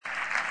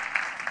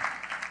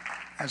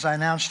As I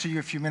announced to you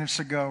a few minutes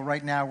ago,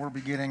 right now we're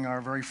beginning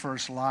our very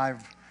first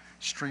live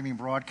streaming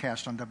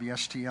broadcast on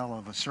WSTL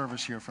of a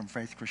service here from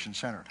Faith Christian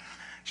Center.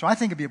 So I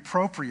think it'd be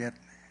appropriate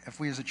if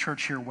we as a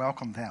church here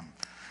welcome them.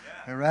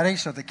 You ready?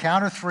 So at the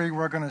count of three,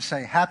 we're going to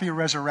say Happy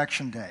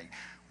Resurrection Day.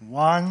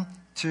 1,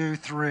 2,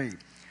 3.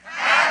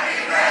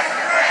 Happy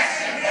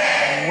Resurrection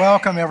Day! And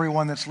welcome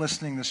everyone that's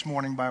listening this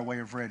morning by way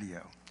of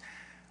radio.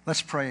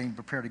 Let's pray and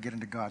prepare to get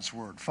into God's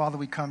Word. Father,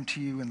 we come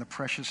to you in the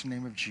precious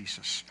name of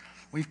Jesus.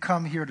 We've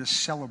come here to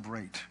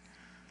celebrate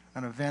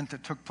an event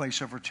that took place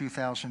over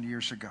 2,000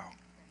 years ago.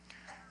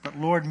 But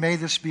Lord, may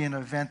this be an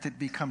event that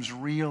becomes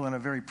real and a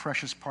very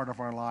precious part of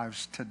our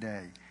lives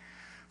today.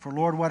 For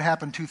Lord, what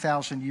happened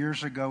 2,000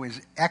 years ago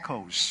is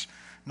echoes,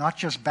 not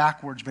just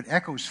backwards, but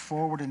echoes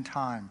forward in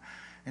time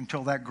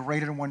until that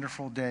great and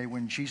wonderful day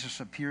when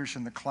Jesus appears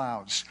in the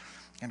clouds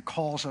and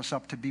calls us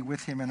up to be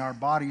with him, and our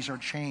bodies are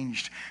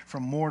changed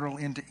from mortal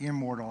into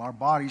immortal. Our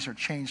bodies are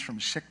changed from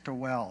sick to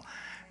well.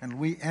 And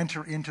we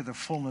enter into the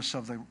fullness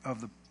of the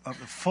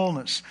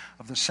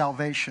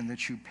salvation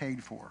that you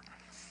paid for.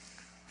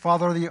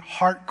 Father, the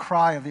heart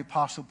cry of the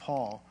Apostle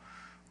Paul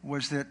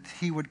was that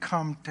he would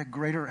come to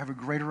have a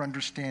greater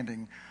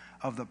understanding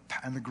of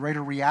the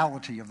greater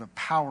reality of the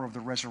power of the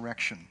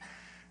resurrection.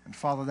 And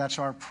Father, that's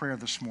our prayer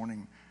this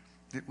morning,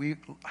 that we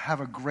have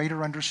a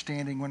greater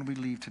understanding when we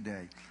leave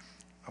today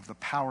of the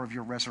power of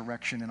your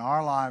resurrection in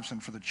our lives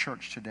and for the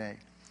church today.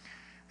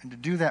 And to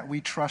do that,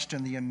 we trust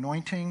in the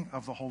anointing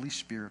of the Holy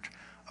Spirit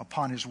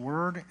upon his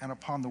word and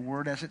upon the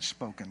word as it's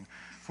spoken.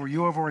 For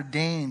you have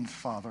ordained,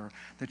 Father,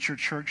 that your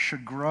church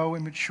should grow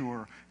and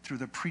mature through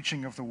the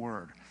preaching of the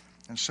word.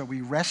 And so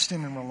we rest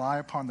in and rely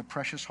upon the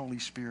precious Holy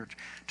Spirit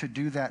to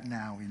do that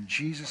now. In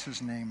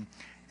Jesus' name,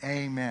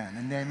 amen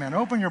and amen.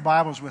 Open your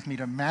Bibles with me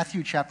to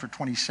Matthew chapter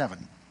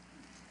 27.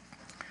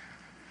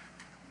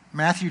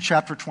 Matthew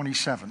chapter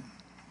 27.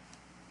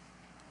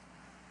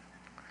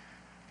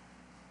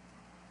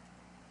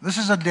 This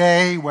is a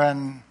day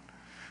when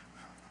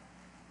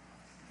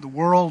the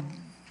world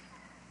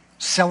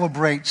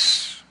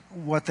celebrates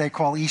what they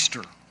call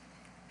Easter.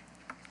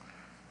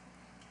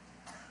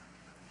 I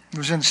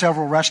was in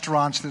several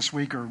restaurants this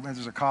week, or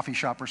there's a coffee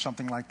shop or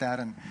something like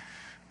that, and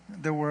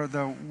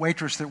the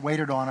waitress that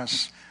waited on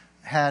us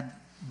had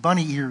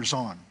bunny ears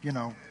on,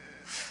 and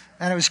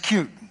it was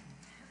cute.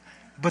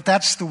 But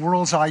that's the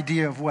world's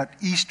idea of what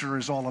Easter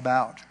is all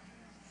about.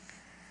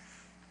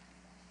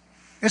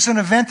 It's an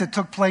event that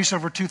took place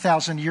over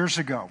 2,000 years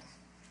ago.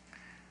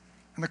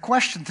 And the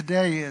question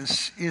today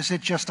is it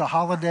just a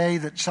holiday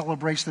that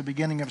celebrates the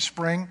beginning of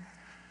spring?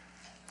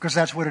 Because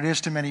that's what it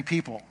is to many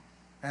people.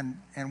 And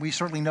we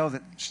certainly know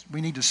that we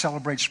need to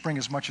celebrate spring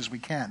as much as we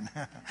can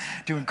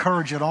to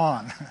encourage it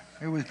on.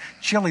 It was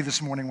chilly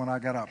this morning when I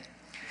got up.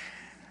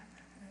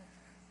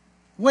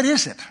 What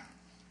is it?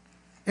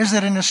 Is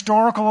it an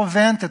historical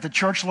event that the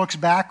church looks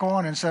back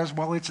on and says,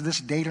 well, it's this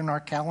date in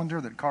our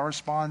calendar that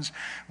corresponds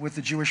with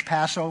the Jewish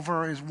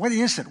Passover? What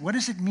is it? What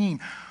does it mean?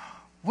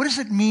 What does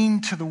it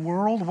mean to the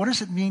world? What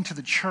does it mean to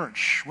the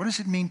church? What does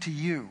it mean to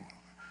you?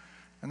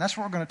 And that's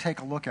what we're going to take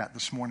a look at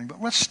this morning.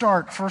 But let's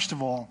start, first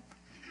of all,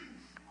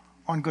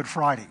 on Good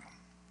Friday.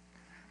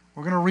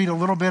 We're going to read a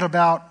little bit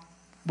about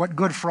what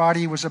Good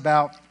Friday was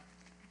about.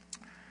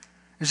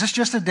 Is this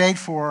just a date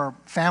for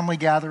family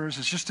gatherers?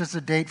 Is this just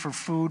a date for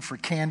food, for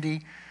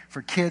candy,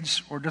 for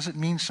kids? Or does it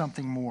mean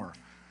something more?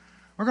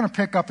 We're going to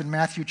pick up in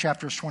Matthew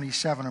chapters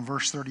 27 and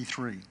verse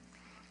 33.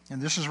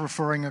 And this is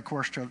referring, of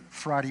course, to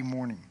Friday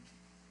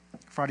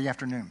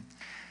afternoon.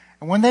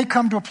 And when they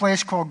come to a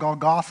place called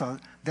Golgotha,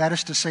 that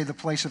is to say the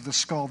place of the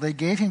skull, they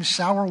gave him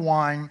sour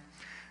wine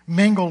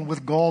mingled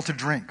with gall to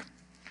drink.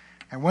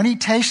 And when he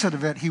tasted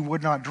of it, he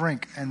would not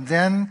drink. And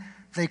then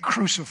they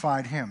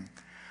crucified him,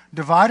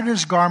 divided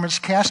his garments,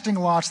 casting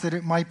lots that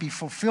it might be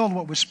fulfilled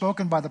what was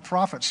spoken by the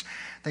prophets.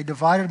 They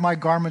divided my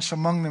garments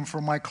among them. For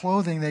my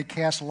clothing they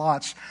cast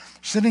lots.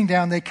 Sitting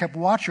down, they kept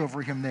watch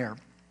over him there.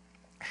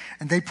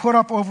 And they put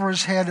up over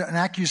his head an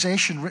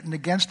accusation written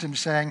against him,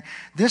 saying,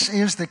 "This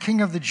is the King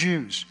of the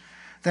Jews."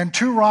 Then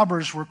 2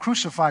 robbers were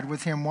crucified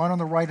with him, one on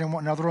the right and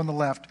another on the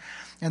left.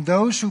 And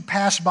those who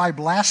passed by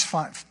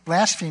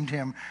blasphemed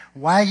him,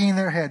 wagging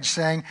their heads,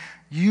 saying,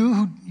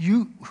 You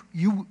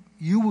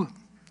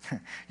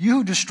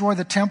who destroy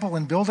the temple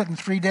and build it in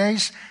 3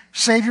 days,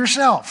 save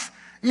yourself.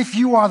 If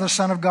you are the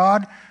Son of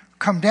God,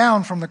 come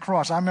down from the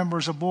cross. I remember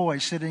as a boy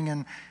sitting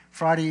in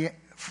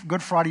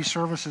Good Friday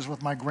services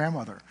with my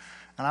grandmother.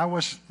 And I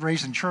was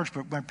raised in church,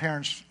 but my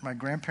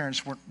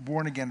grandparents weren't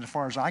born again as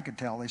far as I could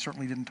tell. They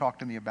certainly didn't talk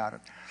to me about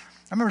it.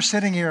 I remember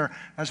sitting here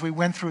as we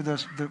went through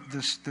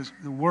the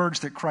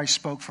words that Christ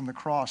spoke from the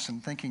cross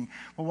and thinking,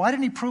 well, why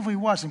didn't he prove who he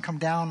was and come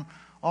down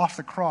off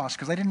the cross?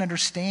 Because I didn't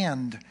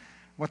understand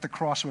what the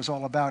cross was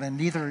all about, and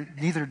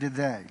neither did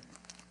they.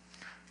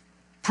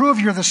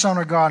 Prove you're the Son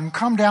of God and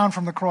come down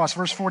from the cross.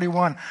 Verse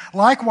 41.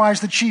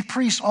 Likewise, the chief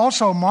priests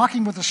also,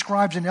 mocking with the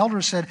scribes and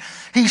elders, said,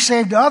 He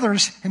saved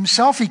others,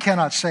 himself he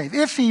cannot save.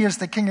 If he is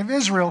the King of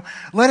Israel,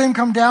 let him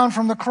come down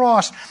from the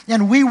cross,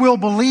 and we will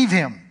believe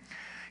him.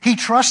 He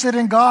trusted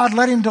in God.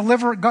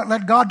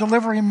 Let God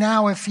deliver him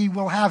now if he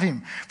will have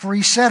him. For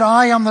he said,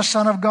 I am the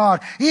Son of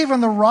God.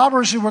 Even the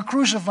robbers who were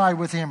crucified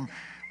with him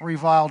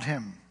reviled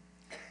him.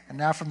 And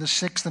now from the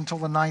 6th until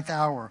the 9th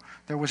hour,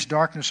 there was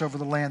darkness over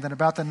the land. And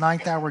about the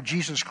 9th hour,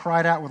 Jesus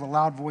cried out with a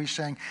loud voice,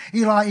 saying,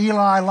 Eli,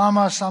 Eli,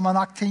 lama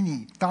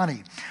sabachthani.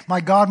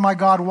 My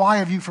God, why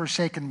have you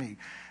forsaken me?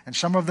 And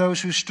some of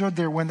those who stood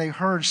there when they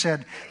heard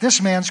said, This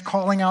man's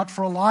calling out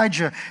for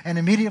Elijah. And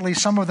immediately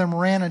some of them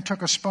ran and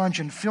took a sponge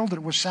and filled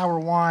it with sour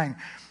wine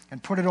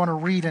and put it on a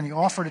reed, and he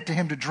offered it to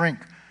him to drink.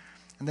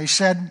 And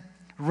the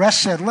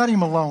rest said, Let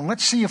him alone.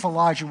 Let's see if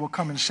Elijah will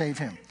come and save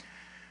him.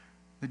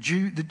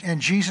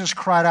 And Jesus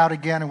cried out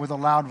again, and with a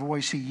loud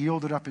voice he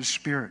yielded up his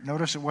spirit.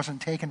 Notice it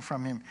wasn't taken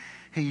from him.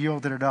 He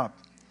yielded it up.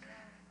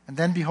 And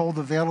then, behold,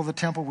 the veil of the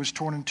temple was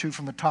torn in two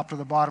from the top to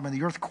the bottom, and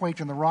the earth quaked,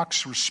 and the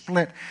rocks were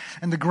split.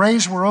 And the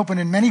graves were opened,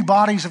 and many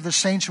bodies of the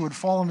saints who had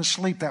fallen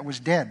asleep, that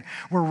was dead,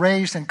 were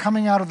raised. And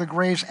coming out of the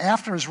graves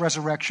after his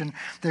resurrection,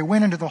 they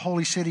went into the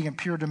holy city and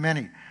appeared to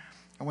many.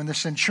 And when the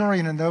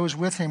centurion and those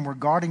with him were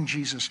guarding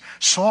Jesus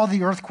saw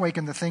the earthquake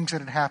and the things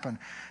that had happened,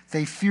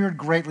 they feared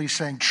greatly,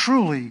 saying,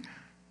 Truly,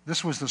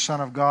 this was the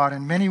Son of God.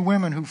 And many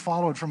women who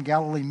followed from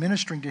Galilee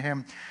ministering to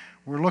him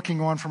were looking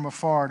on from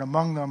afar, and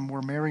among them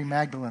were Mary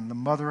Magdalene, the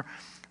mother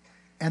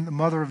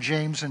of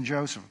James and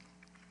Joseph,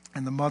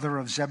 and the mother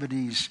of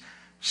Zebedee's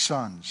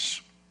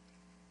sons.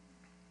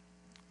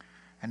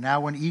 And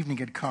now when evening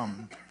had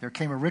come, there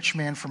came a rich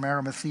man from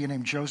Arimathea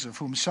named Joseph,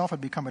 who himself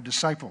had become a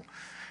disciple.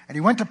 And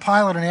he went to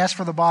Pilate and asked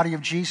for the body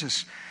of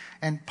Jesus.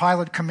 And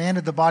Pilate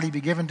commanded the body be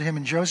given to him.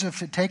 And Joseph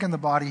had taken the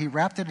body, he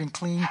wrapped it in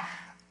clean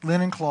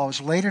linen clothes,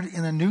 laid it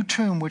in a new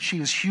tomb which he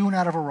has hewn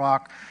out of a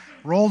rock,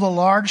 rolled a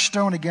large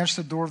stone against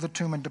the door of the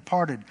tomb, and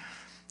departed.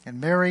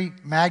 And Mary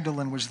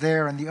Magdalene was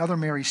there, and the other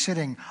Mary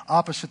sitting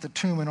opposite the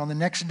tomb. And on the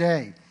next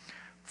day,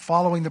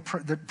 following the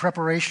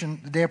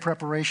day of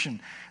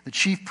preparation, the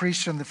chief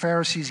priests and the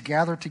Pharisees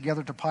gathered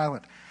together to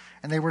Pilate.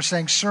 And they were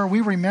saying, Sir, we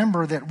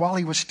remember that while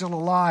he was still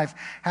alive,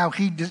 how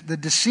the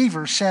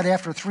deceiver said,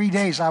 After 3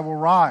 days I will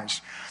rise.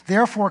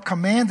 Therefore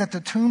command that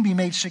the tomb be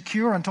made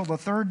secure until the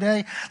third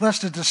day,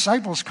 lest the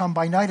disciples come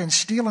by night and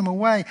steal him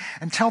away,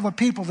 and tell the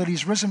people that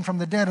he's risen from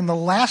the dead. And the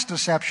last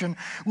deception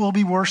will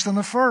be worse than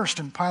the first.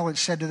 And Pilate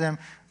said to them,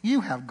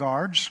 You have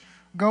guards.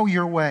 Go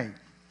your way,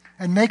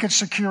 and make it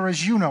secure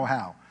as you know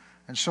how.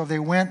 And so they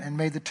went and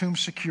made the tomb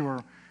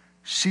secure,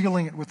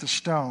 sealing it with a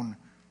stone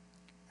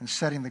and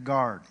setting the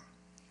guard.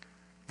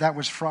 That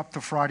was up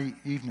to Friday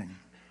evening.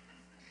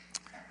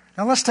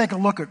 Now let's take a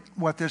look at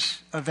what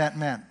this event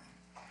meant.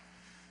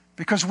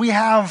 Because we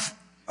have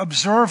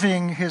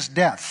observing his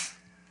death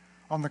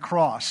on the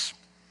cross.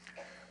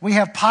 We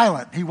have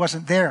Pilate, he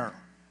wasn't there.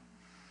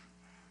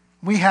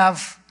 We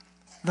have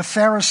the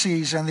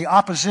Pharisees and the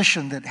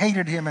opposition that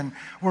hated him and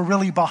were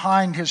really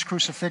behind his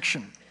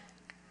crucifixion.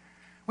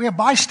 We have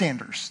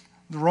bystanders,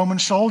 the Roman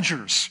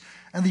soldiers,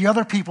 and the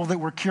other people that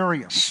were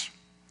curious.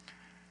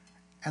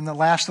 And the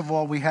last of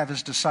all, we have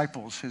his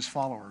disciples, his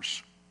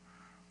followers.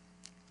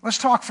 Let's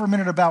talk for a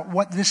minute about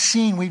what this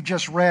scene we've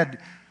just read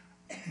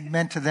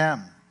meant to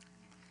them.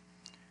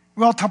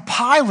 Well, to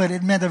Pilate,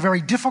 it meant a very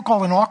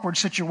difficult and awkward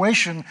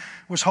situation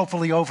was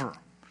hopefully over.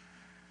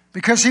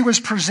 Because he was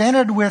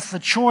presented with the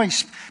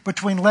choice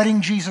between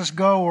letting Jesus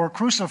go or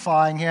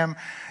crucifying him,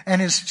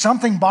 and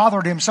something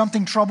bothered him,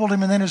 something troubled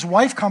him, and then his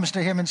wife comes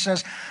to him and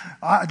says,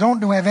 I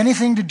don't have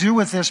anything to do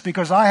with this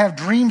because I have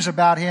dreams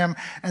about him,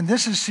 and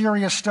this is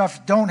serious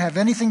stuff, don't have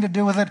anything to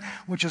do with it,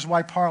 which is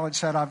why Pilate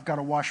said, I've got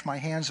to wash my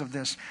hands of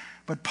this.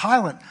 But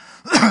Pilate,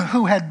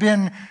 who had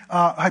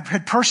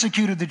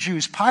persecuted the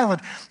Jews, Pilate,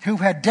 who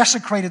had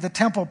desecrated the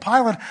temple,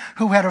 Pilate,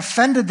 who had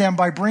offended them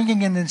by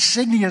bringing in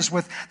insignias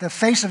with the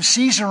face of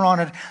Caesar on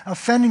it,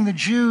 offending the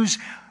Jews,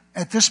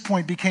 at this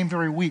point became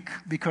very weak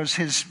because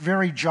his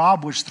very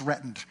job was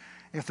threatened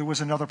if there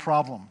was another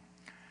problem.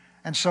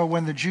 And so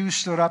when the Jews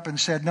stood up and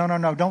said, no,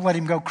 don't let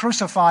him go,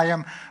 crucify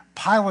him,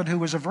 Pilate, who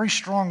was a very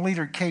strong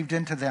leader, caved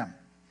into them.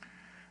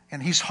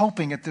 And he's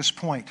hoping at this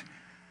point,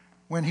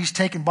 when his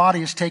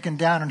body is taken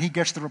down and he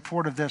gets the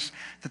report of this,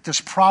 that this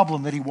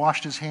problem that he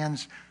washed his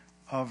hands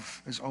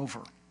of is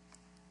over.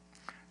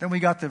 Then we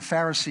got the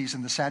Pharisees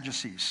and the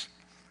Sadducees,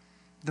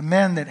 the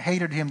men that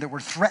hated him, that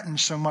were threatened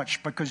so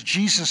much because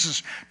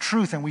Jesus'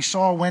 truth, and we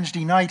saw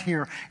Wednesday night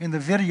here in the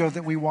video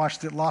that we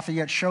watched that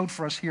Lafayette showed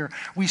for us here,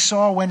 we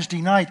saw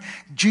Wednesday night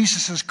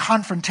Jesus'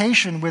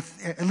 confrontation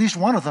with, at least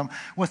one of them,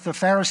 with the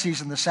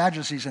Pharisees and the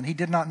Sadducees, and he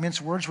did not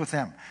mince words with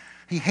them.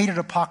 He hated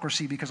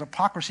hypocrisy because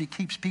hypocrisy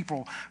keeps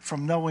people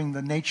from knowing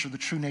the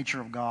true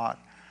nature of God.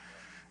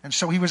 And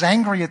so he was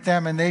angry at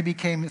them, and they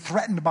became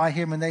threatened by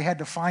him, and they had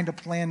to find a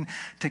plan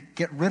to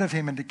get rid of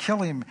him and to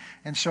kill him.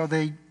 And so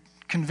they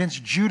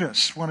convinced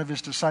Judas, one of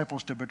his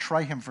disciples, to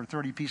betray him for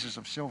 30 pieces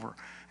of silver.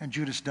 And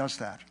Judas does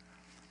that.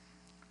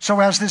 So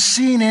as this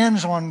scene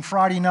ends on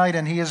Friday night,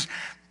 and he is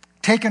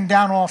taken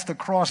down off the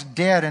cross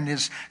dead, and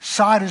his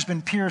side has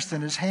been pierced,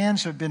 and his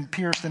hands have been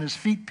pierced, and his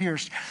feet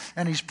pierced,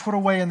 and he's put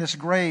away in this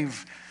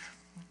grave.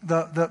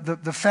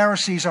 The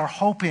Pharisees are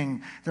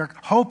hoping, they're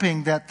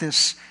hoping that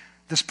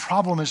this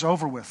problem is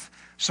over with.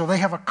 So they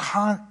have a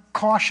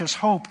cautious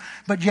hope,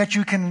 but yet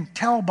you can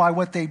tell by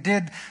what they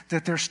did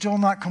that they're still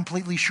not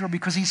completely sure,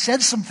 because he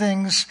said some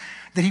things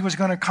that he was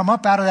going to come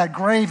up out of that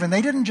grave, and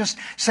they didn't just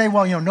say,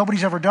 well,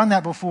 nobody's ever done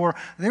that before.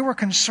 They were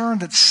concerned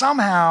that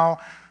somehow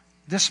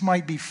this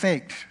might be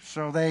faked.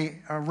 So they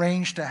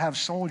arranged to have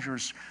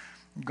soldiers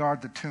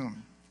guard the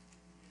tomb.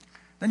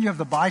 Then you have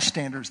the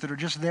bystanders that are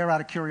just there out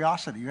of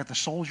curiosity. You have the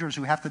soldiers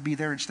who have to be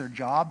there. It's their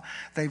job.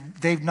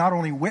 They've not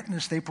only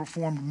witnessed, they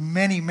performed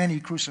many, many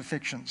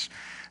crucifixions.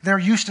 They're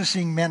used to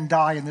seeing men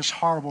die in this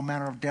horrible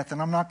manner of death.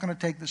 And I'm not going to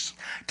take this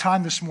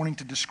time this morning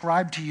to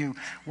describe to you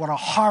what a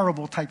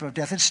horrible type of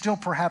death. It's still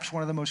perhaps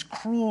one of the most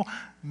cruel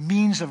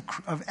means of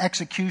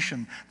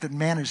execution that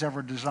man has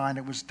ever designed.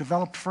 It was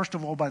developed, first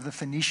of all, by the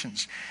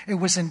Phoenicians. It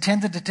was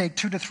intended to take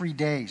 2 to 3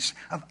 days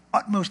of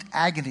utmost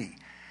agony,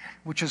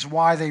 which is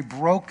why they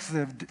broke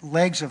the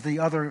legs of the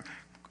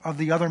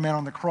other men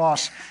on the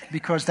cross,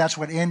 because that's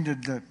what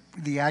ended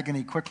the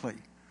agony quickly.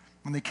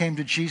 When they came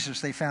to Jesus,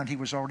 they found he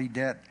was already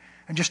dead.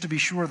 And just to be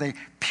sure, they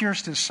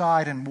pierced his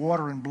side, and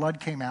water and blood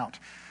came out,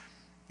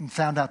 and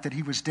found out that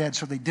he was dead,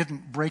 so they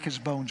didn't break his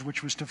bones,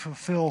 which was to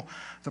fulfill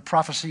the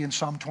prophecy in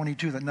Psalm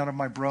 22 that none of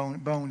my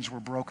bones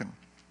were broken.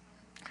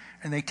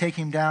 And they take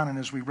him down, and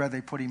as we read,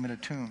 they put him in a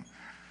tomb.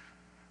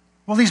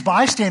 Well, these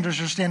bystanders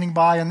are standing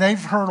by, and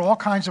they've heard all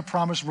kinds of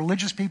promise.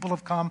 Religious people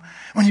have come.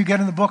 When you get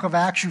in the book of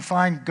Acts, you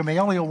find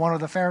Gamaliel, one of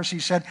the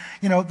Pharisees, said,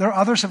 there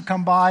others have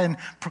come by and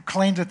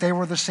proclaimed that they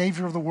were the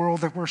Savior of the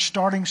world, that we're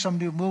starting some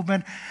new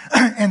movement,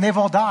 and they've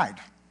all died.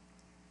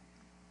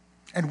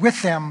 And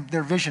with them,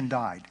 their vision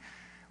died.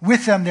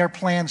 With them, their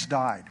plans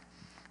died.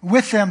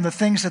 With them, the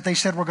things that they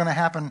said were going to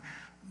happen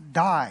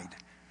died.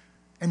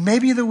 And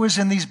maybe there was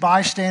in these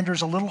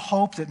bystanders a little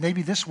hope that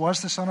maybe this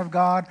was the Son of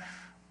God,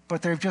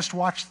 but they've just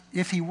watched,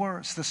 if he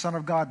was the Son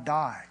of God,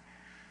 die.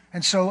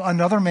 And so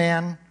another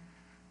man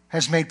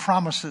has made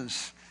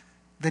promises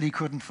that he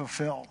couldn't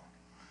fulfill.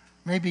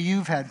 Maybe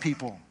you've had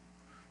people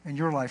in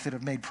your life that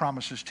have made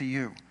promises to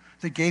you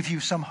that gave you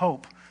some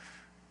hope.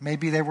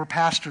 Maybe they were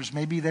pastors.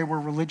 Maybe they were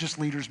religious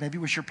leaders. Maybe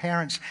it was your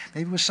parents.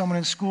 Maybe it was someone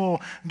in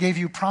school who gave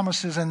you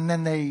promises and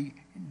then they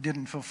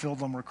didn't fulfill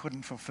them or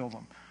couldn't fulfill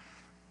them.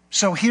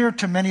 So here,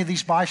 to many of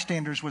these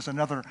bystanders, was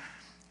another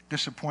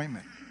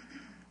disappointment.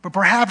 But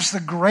perhaps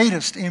the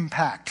greatest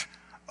impact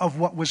of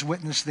what was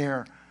witnessed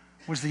there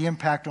was the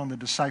impact on the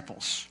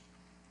disciples.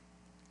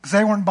 Because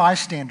they weren't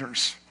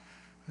bystanders.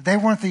 They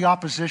weren't the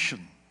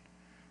opposition.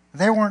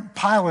 They weren't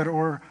Pilate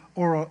or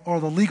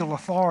the legal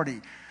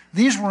authority.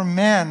 These were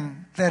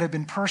men that had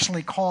been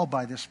personally called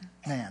by this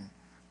man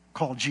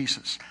called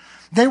Jesus.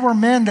 They were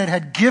men that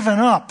had given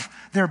up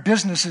their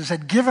businesses,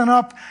 had given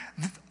up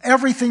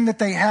everything that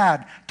they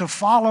had to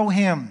follow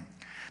him,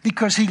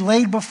 because he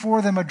laid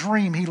before them a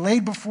dream. He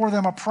laid before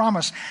them a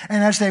promise.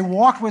 And as they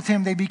walked with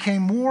him, they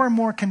became more and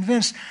more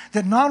convinced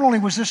that not only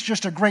was this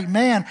just a great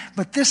man,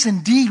 but this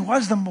indeed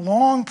was the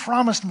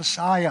long-promised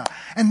Messiah.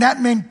 And that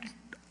meant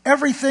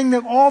everything,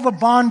 that all the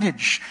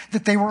bondage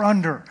that they were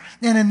under.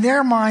 And in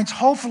their minds,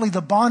 hopefully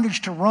the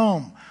bondage to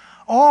Rome,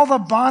 all the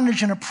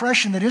bondage and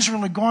oppression that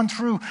Israel had gone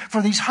through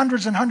for these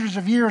hundreds and hundreds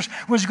of years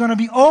was going to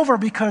be over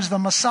because the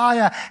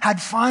Messiah had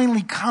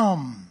finally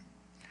come.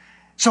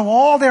 So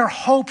all their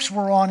hopes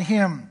were on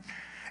him.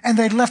 And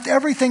they'd left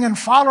everything and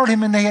followed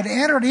him, and they had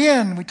entered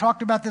in, we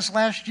talked about this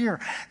last year,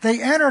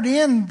 they entered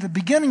in the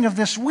beginning of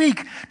this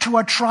week to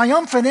a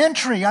triumphant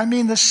entry. I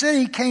mean, the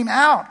city came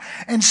out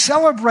and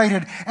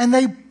celebrated, and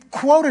they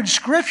quoted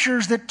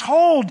scriptures that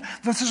told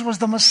that this was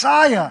the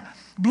Messiah.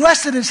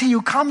 Blessed is he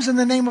who comes in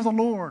the name of the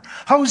Lord.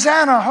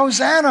 Hosanna,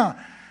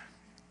 Hosanna.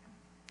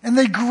 And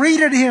they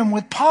greeted him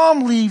with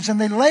palm leaves,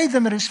 and they laid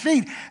them at his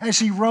feet as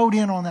he rode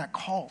in on that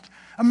colt.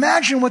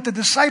 Imagine what the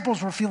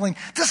disciples were feeling.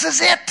 This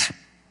is it.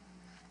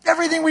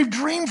 Everything we've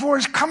dreamed for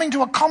is coming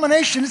to a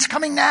culmination. It's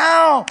coming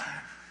now.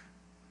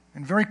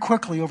 And very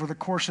quickly, over the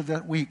course of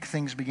that week,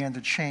 things began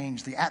to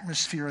change. The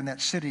atmosphere in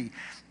that city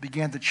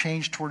began to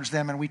change towards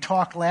them. And we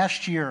talked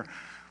last year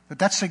that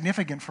that's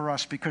significant for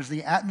us because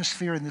the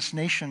atmosphere in this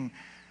nation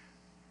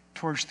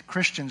towards the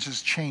Christians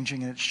is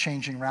changing, and it's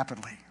changing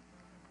rapidly.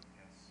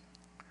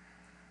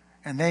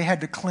 And they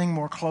had to cling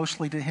more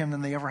closely to him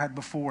than they ever had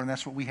before, and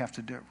that's what we have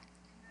to do.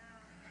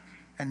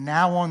 And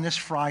now on this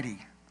Friday,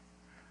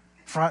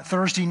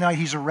 Thursday night,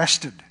 he's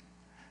arrested.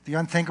 The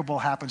unthinkable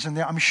happens. And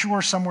I'm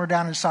sure somewhere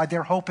down inside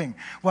they're hoping,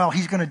 well,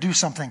 he's going to do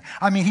something.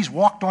 I mean, he's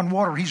walked on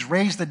water. He's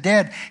raised the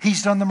dead.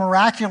 He's done the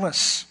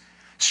miraculous.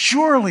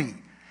 Surely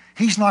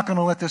he's not going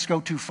to let this go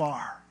too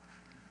far.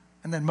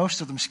 And then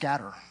most of them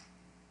scatter.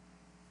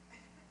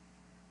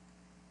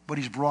 But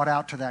he's brought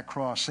out to that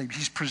cross.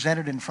 He's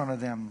presented in front of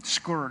them,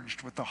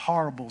 scourged with the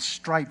horrible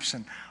stripes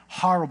and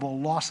horrible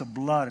loss of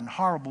blood and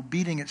horrible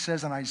beating. It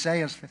says in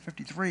Isaiah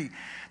 53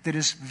 that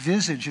his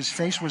visage, his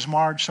face was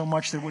marred so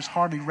much that it was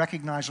hardly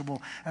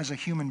recognizable as a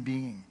human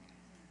being.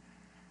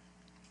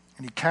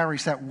 And he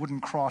carries that wooden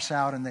cross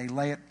out, and they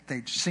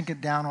sink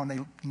it down they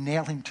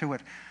nail him to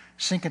it,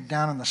 sink it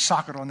down in the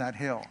socket on that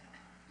hill.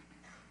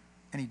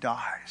 And he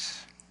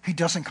dies. He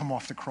doesn't come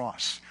off the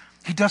cross.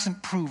 He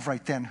doesn't prove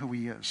right then who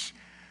he is,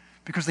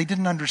 because they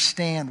didn't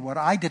understand what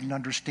I didn't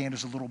understand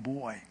as a little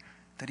boy,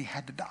 that he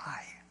had to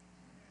die.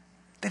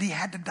 That he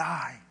had to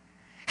die.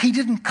 He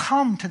didn't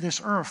come to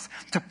this earth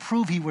to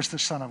prove he was the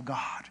Son of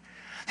God.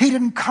 He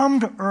didn't come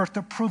to earth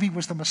to prove he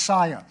was the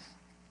Messiah.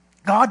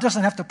 God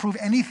doesn't have to prove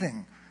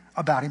anything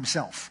about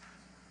himself.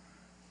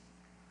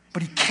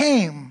 But he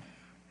came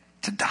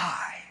to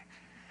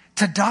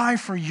die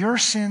for your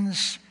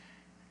sins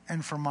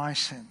and for my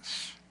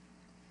sins.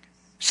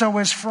 So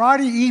as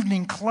Friday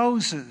evening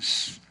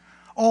closes,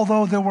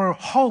 although there were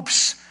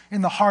hopes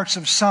in the hearts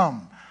of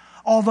some,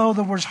 although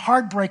there was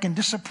heartbreak and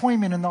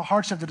disappointment in the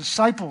hearts of the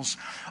disciples,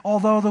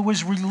 although there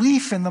was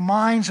relief in the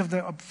minds of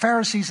the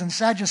Pharisees and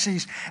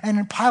Sadducees and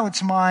in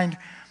Pilate's mind,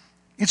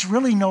 it's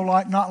really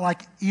not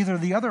like either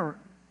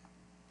the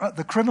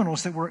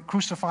criminals that were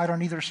crucified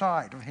on either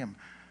side of him.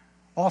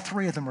 All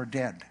three of them are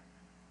dead.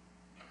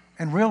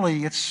 And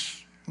really,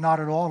 it's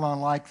not at all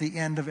unlike the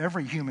end of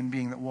every human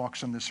being that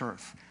walks on this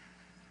earth.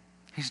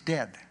 He's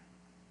dead.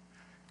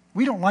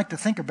 We don't like to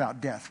think about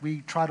death.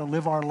 We try to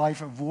live our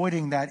life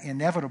avoiding that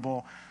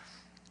inevitable.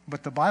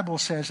 But the Bible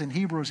says in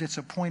Hebrews, it's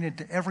appointed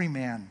to every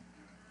man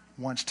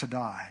once to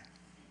die.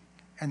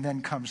 And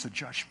then comes the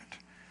judgment.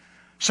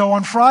 So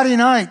on Friday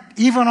night,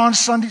 even on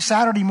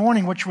Saturday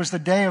morning, which was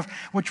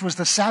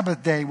the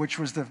Sabbath day, which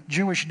was the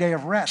Jewish day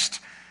of rest,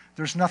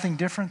 there's nothing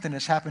different than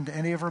has happened to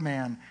any other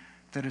man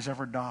that has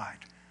ever died.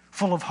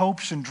 Full of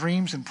hopes and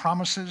dreams and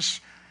promises,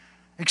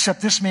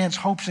 except this man's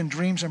hopes and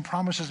dreams and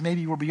promises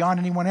maybe were beyond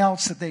anyone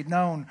else that they'd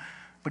known,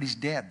 but he's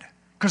dead.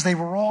 Because they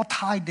were all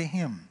tied to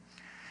him.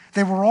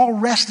 They were all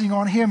resting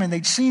on him, and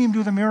they'd seen him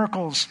do the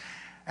miracles,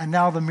 and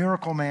now the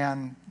miracle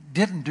man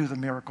didn't do the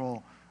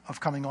miracle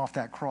of coming off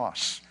that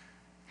cross.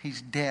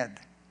 He's dead.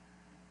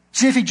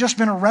 See, if he'd just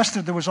been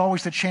arrested, there was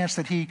always the chance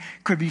that he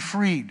could be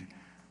freed.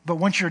 But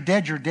once you're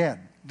dead, you're dead.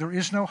 There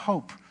is no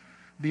hope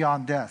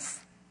beyond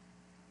death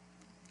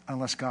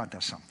unless God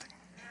does something.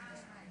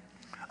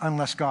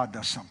 Unless God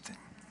does something.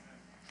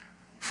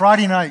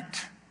 Friday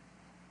night,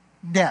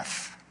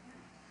 death.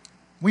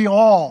 We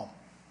all,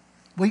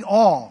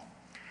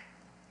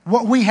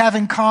 what we have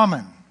in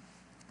common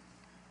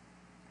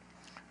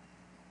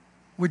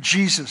with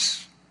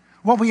Jesus,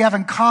 what we have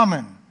in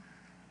common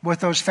with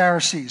those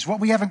Pharisees, what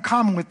we have in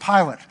common with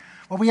Pilate,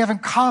 what we have in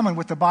common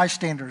with the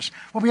bystanders,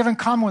 what we have in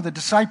common with the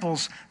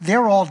disciples,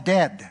 they're all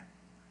dead.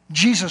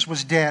 Jesus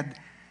was dead,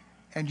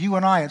 and you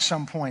and I at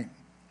some point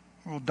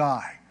will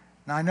die.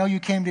 Now, I know you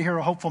came to hear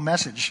a hopeful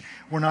message.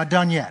 We're not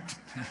done yet.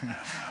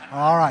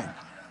 All right.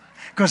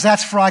 Because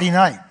that's Friday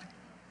night.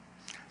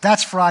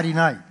 That's Friday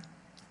night.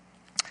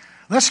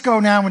 Let's go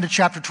now into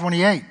chapter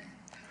 28.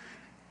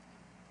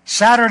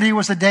 Saturday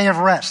was the day of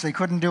rest. They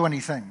couldn't do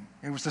anything.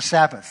 It was the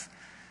Sabbath.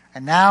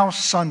 And now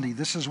Sunday.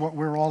 This is what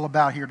we're all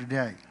about here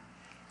today.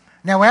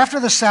 Now after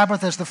the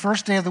Sabbath, as the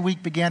first day of the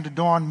week began to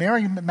dawn,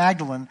 Mary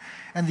Magdalene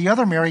and the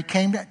other Mary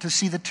came to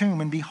see the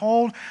tomb. And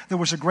behold, there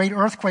was a great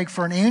earthquake,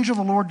 for an angel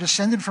of the Lord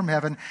descended from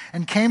heaven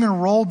and came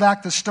and rolled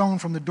back the stone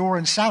from the door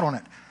and sat on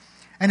it.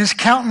 And his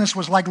countenance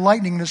was like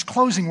lightning, and his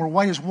clothing were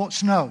white as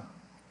snow.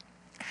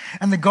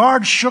 And the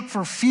guards shook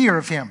for fear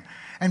of him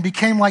and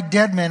became like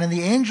dead men. And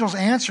the angels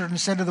answered and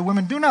said to the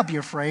women, "Do not be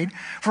afraid,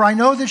 for I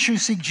know that you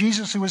seek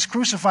Jesus who was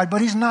crucified,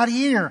 but he's not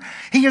here.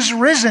 He is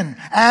risen,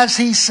 as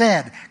he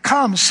said.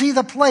 Come, see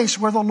the place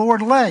where the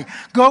Lord lay.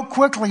 Go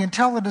quickly and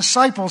tell the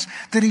disciples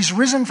that he's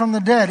risen from the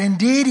dead.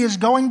 Indeed, he is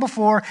going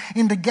before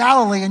into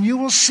Galilee, and you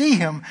will see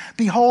him.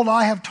 Behold,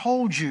 I have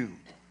told you."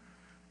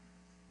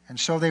 And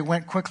so they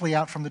went quickly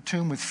out from the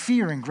tomb with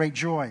fear and great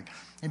joy,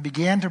 and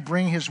began to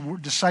bring his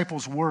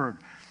disciples word.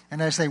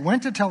 And as they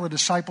went to tell the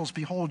disciples,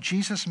 behold,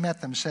 Jesus met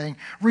them, saying,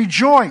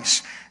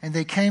 "Rejoice!" And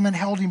they came and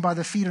held him by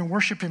the feet and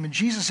worshipped him. And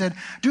Jesus said,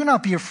 "Do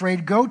not be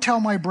afraid. Go tell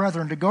my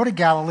brethren to go to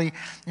Galilee,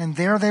 and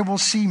there they will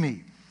see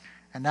me."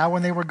 And now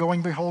when they were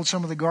going, behold,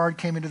 some of the guard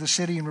came into the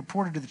city and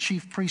reported to the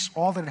chief priests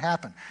all that had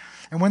happened.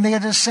 And when they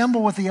had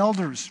assembled with the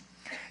elders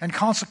and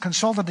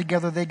consulted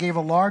together, they gave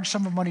a large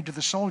sum of money to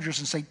the soldiers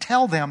and said,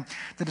 "Tell them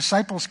the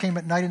disciples came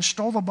at night and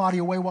stole the body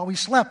away while we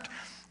slept.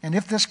 And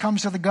if this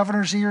comes to the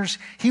governor's ears,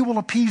 he will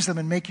appease them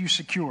and make you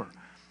secure."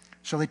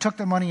 So they took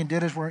the money and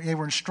did as they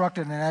were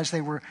instructed, and as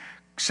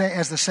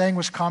the saying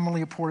was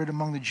commonly reported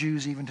among the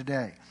Jews even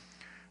today.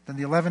 Then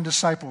the 11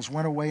 disciples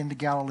went away into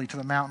Galilee to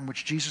the mountain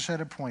which Jesus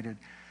had appointed.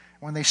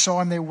 When they saw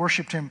him, they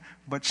worshipped him,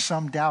 but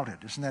some doubted.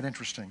 Isn't that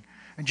interesting?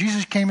 And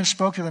Jesus came and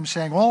spoke to them,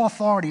 saying, "All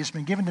authority has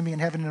been given to me in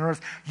heaven and earth.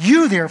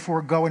 You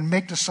therefore go and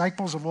make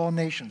disciples of all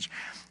nations,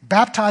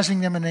 baptizing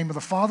them in the name of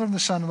the Father and the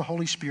Son and the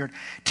Holy Spirit,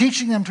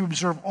 teaching them to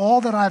observe all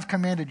that I have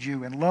commanded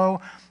you. And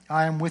lo,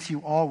 I am with you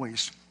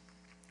always,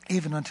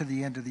 even unto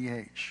the end of the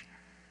age."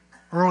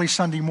 Early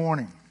Sunday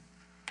morning,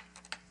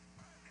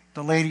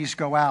 the ladies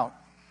go out.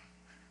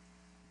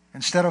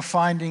 Instead of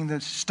finding the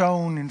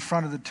stone in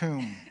front of the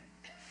tomb,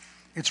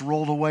 it's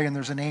rolled away and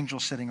there's an angel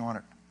sitting on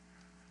it.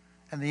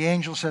 And the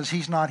angel says,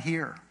 "He's not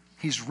here.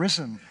 He's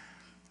risen,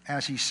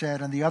 as he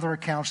said." And the other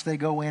accounts, they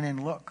go in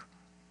and look.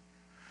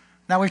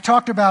 Now, we've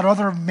talked about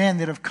other men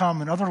that have come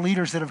and other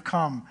leaders that have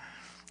come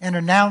and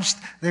announced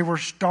they were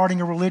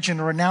starting a religion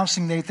or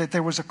announcing that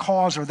there was a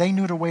cause or they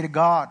knew the way to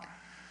God.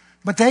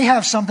 But they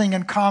have something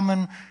in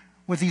common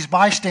with these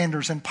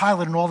bystanders and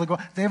Pilate and all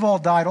they've all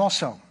died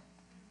also.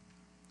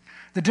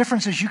 The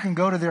difference is you can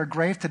go to their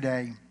grave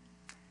today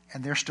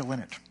and they're still in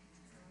it.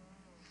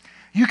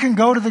 You can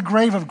go to the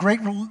grave of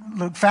great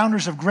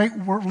founders of great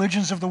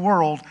religions of the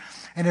world,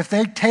 and if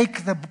they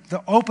take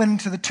the open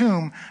to the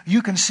tomb,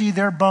 you can see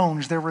their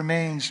bones, their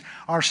remains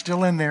are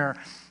still in there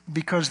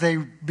because they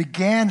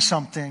began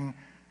something,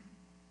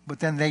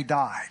 but then they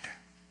died.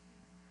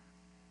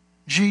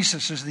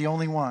 Jesus is the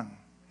only one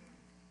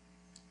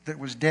that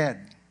was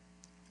dead,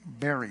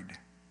 buried,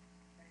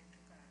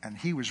 and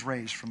he was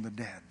raised from the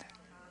dead.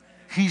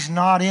 He's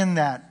not in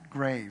that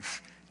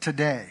grave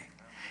today.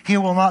 He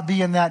will not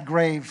be in that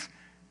grave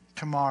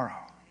tomorrow.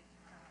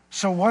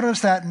 So what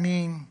does that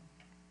mean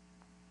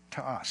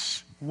to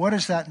us? What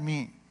does that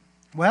mean?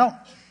 Well,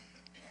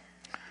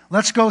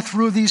 let's go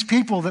through these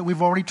people that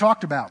we've already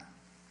talked about.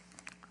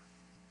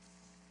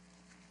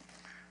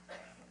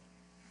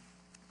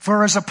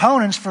 For his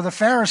opponents, for the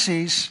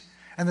Pharisees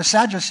and the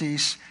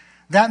Sadducees,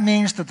 that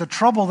means that the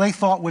trouble they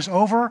thought was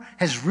over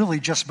has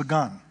really just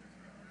begun.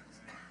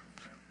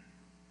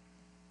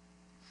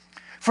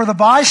 For the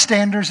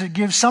bystanders, it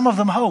gives some of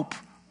them hope.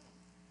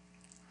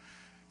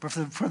 But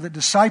for the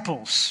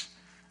disciples,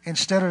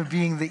 instead of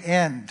being the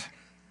end,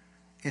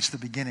 it's the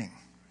beginning.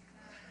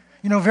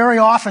 You know, very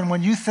often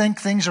when you think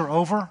things are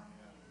over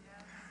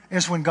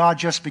is when God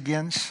just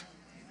begins.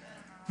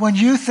 When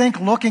you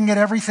think looking at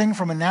everything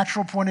from a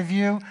natural point of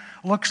view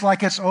looks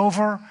like it's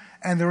over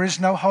and there is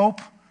no hope,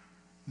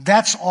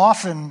 that's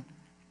often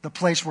the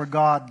place where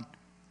God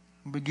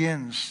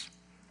begins.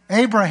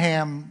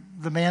 Abraham,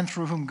 the man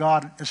through whom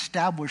God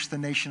established the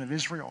nation of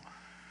Israel.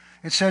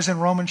 It says in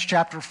Romans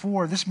chapter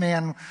 4, this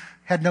man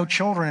had no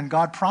children, and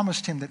God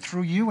promised him that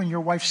through you and your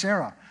wife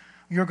Sarah,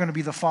 you're going to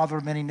be the father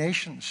of many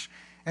nations.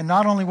 And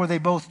not only were they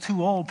both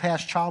too old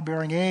past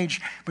childbearing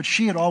age, but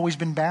she had always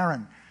been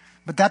barren.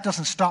 But that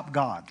doesn't stop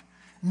God.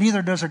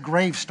 Neither does a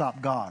grave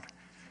stop God.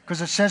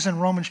 Because it says in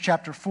Romans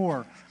chapter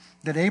 4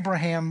 that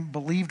Abraham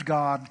believed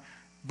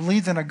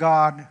in a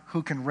God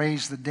who can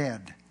raise the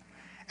dead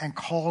and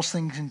calls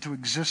things into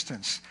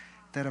existence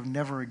that have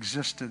never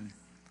existed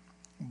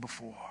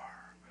before.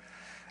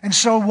 And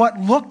so what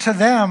looked to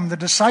them, the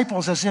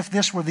disciples, as if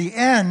this were the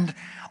end,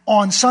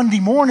 on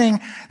Sunday morning,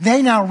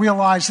 they now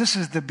realize this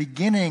is the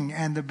beginning.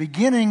 And the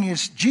beginning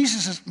is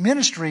Jesus'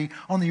 ministry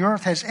on the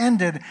earth has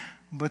ended,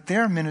 but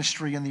their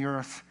ministry in the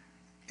earth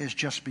is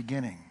just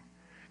beginning.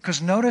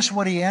 Because notice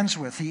what he ends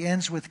with. He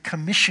ends with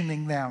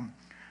commissioning them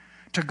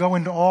to go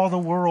into all the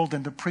world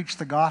and to preach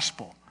the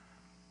gospel.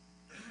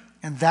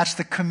 And that's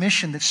the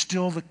commission that's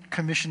still the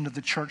commission of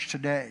the church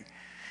today.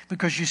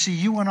 Because you see,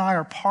 you and I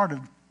are part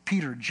of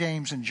Peter,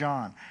 James, and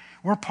John.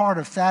 We're part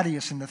of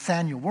Thaddeus and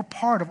Nathaniel. We're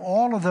part of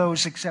all of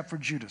those except for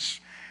Judas.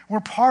 We're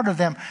part of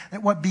them.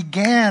 That what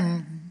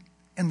began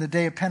in the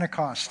day of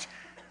Pentecost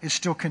is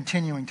still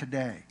continuing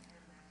today.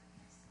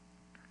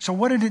 So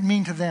what did it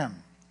mean to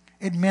them?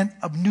 It meant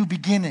a new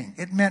beginning.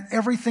 It meant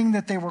everything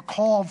that they were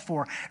called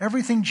for,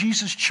 everything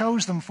Jesus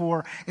chose them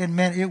for. It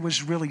meant it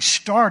was really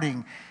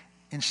starting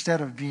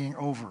instead of being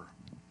over.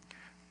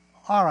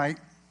 All right.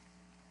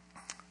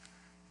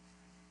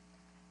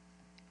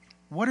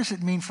 What does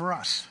it mean for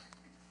us?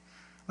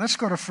 Let's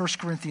go to 1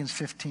 Corinthians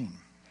 15.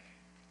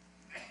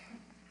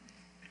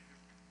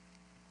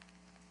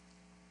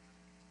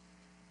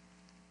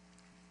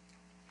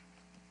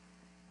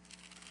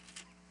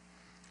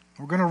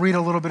 We're going to read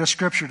a little bit of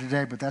scripture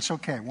today, but that's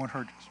okay. It won't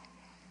hurt us.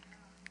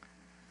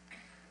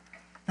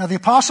 Now, the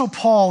Apostle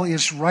Paul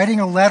is writing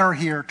a letter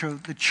here to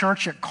the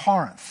church at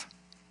Corinth,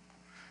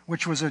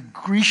 which was a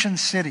Grecian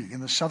city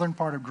in the southern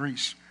part of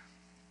Greece.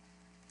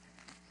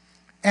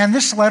 And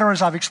this letter,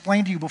 as I've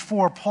explained to you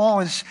before,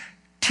 Paul is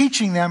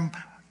teaching them,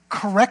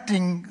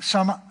 correcting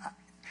some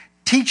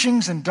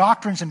teachings and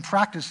doctrines and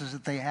practices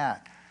that they had.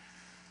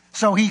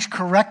 So he's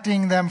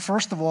correcting them.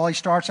 First of all, he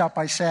starts out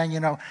by saying,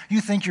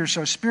 you think you're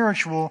so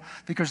spiritual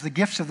because the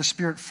gifts of the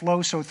Spirit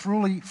flow so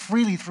freely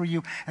through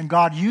you and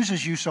God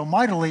uses you so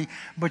mightily,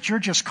 but you're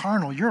just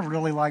carnal. You're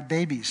really like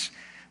babies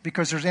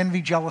because there's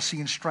envy, jealousy,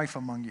 and strife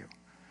among you.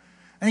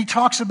 And he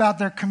talks about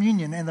their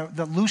communion and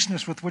the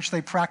looseness with which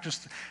they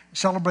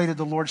celebrated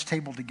the Lord's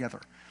table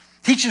together.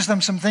 Teaches them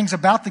some things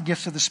about the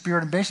gifts of the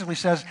Spirit and basically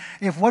says,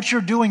 if what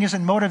you're doing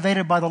isn't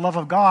motivated by the love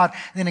of God,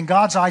 then in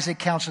God's eyes it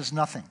counts as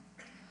nothing.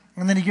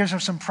 And then he gives them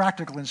some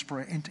practical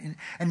inspiration.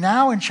 And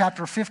now in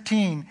chapter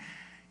 15,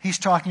 he's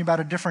talking about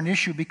a different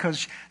issue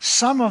because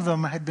some of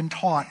them had been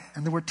taught,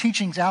 and there were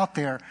teachings out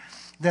there,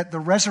 that the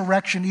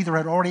resurrection either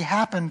had already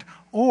happened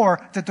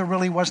or that there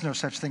really was no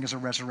such thing as a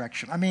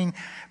resurrection. I mean,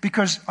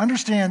 because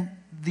understand,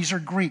 these are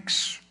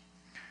Greeks.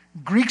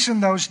 Greeks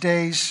in those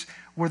days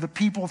were the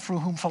people through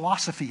whom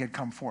philosophy had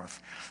come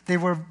forth. They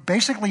were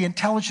basically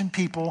intelligent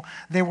people.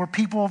 They were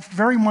people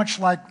very much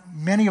like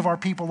many of our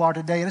people are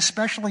today, and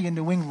especially in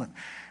New England,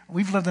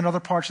 We've lived in other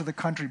parts of the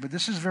country, but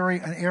this is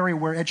an area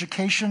where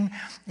education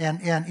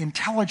and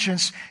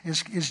intelligence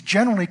is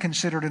generally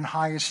considered in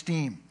high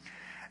esteem.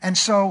 And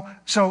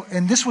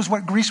and this was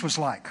what Greece was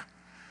like.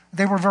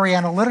 They were very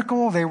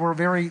analytical. They were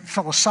very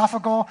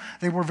philosophical.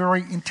 They were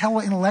very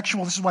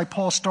intellectual. This is why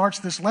Paul starts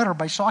this letter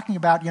by talking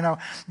about,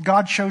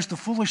 God chose the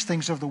foolish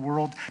things of the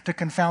world to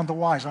confound the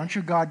wise. Aren't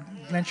you God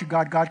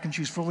can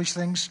choose foolish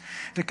things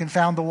to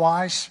confound the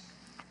wise?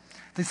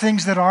 The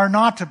things that are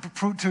not to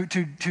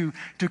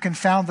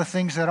confound the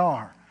things that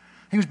are.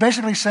 He was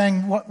basically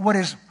saying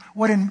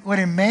what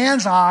in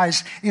man's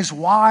eyes is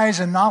wise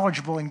and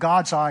knowledgeable, in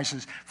God's eyes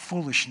is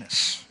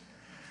foolishness.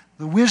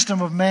 The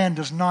wisdom of man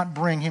does not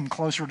bring him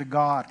closer to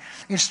God.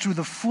 It's through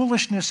the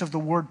foolishness of the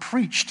word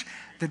preached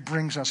that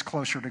brings us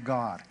closer to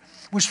God.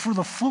 It was through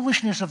the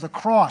foolishness of the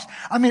cross.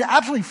 I mean,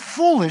 absolutely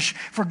foolish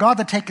for God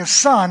to take his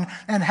son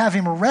and have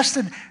him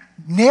arrested,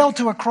 nailed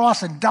to a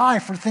cross, and die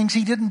for things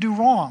he didn't do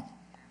wrong.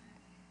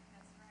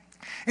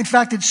 In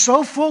fact, it's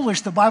so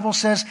foolish, the Bible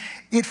says,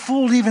 it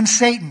fooled even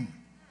Satan.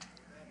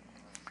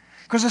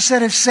 Because it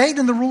said if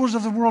Satan and the rulers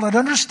of the world had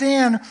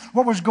understand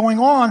what was going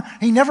on,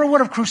 he never would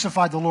have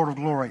crucified the Lord of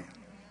glory.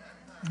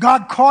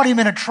 God caught him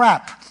in a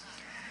trap.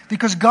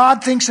 Because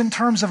God thinks in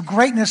terms of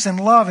greatness and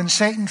love, and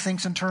Satan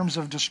thinks in terms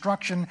of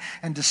destruction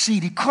and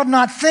deceit. He could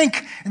not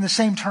think in the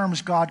same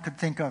terms God could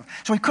think of.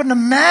 So he couldn't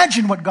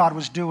imagine what God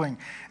was doing.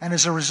 And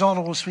as a result,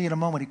 we'll see in a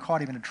moment, he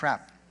caught him in a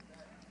trap.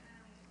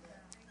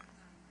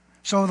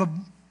 So the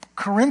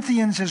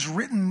Corinthians is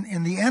written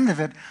in the end of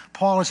it,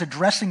 Paul is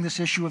addressing this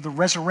issue of the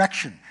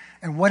resurrection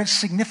and what its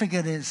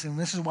significance is, and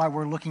this is why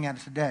we're looking at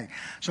it today.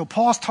 So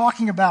Paul's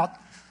talking about,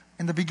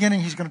 in the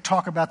beginning, he's going to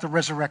talk about the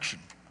resurrection.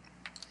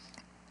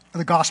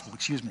 The gospel,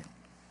 excuse me.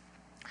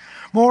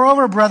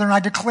 Moreover, brethren,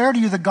 I declare to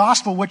you the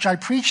gospel which I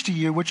preached to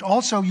you, which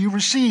also you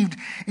received,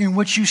 in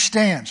which you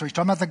stand. So he's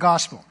talking about the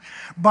gospel.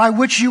 By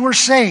which you were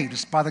saved.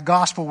 It's by the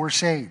gospel we're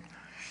saved.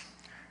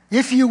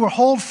 If you will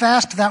hold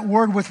fast to that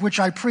word with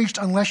which I preached,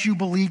 unless you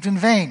believed in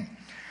vain.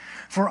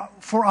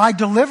 For I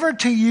delivered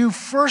to you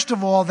first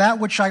of all that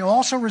which I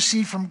also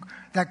received from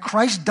that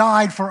Christ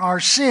died for our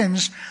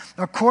sins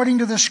according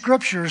to the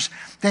Scriptures,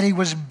 that he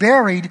was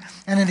buried,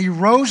 and that he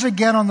rose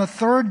again on the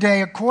third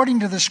day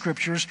according to the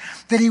Scriptures,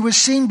 that he was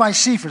seen by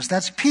Cephas,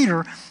 that's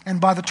Peter, and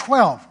by the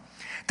 12.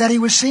 That he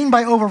was seen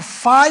by over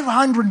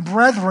 500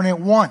 brethren at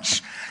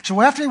once.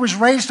 So after he was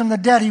raised from the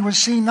dead, he was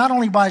seen not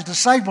only by his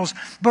disciples,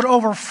 but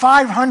over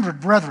 500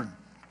 brethren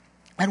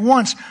at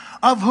once,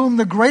 of whom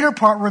the greater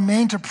part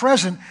remain to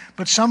present,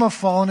 but some have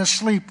fallen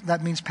asleep.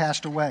 That means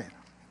passed away.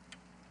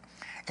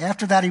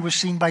 After that, he was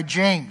seen by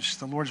James,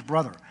 the Lord's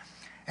brother,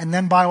 and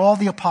then by all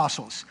the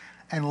apostles.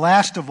 And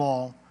last of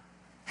all,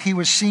 he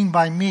was seen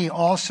by me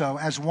also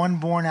as one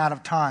born out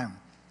of time.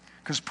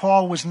 Because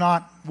Paul was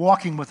not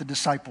walking with the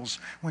disciples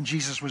when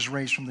Jesus was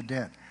raised from the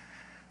dead.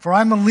 For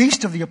I'm the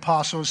least of the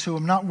apostles, who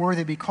am not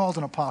worthy to be called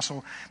an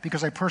apostle,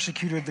 because I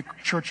persecuted the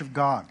church of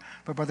God.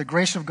 But by the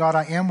grace of God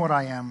I am what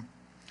I am.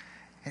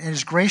 And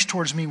his grace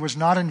towards me was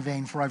not in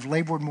vain, for I've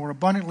labored more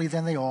abundantly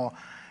than they all.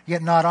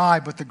 Yet not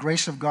I, but the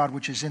grace of God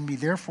which is in me.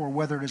 Therefore,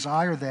 whether it is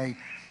I or they,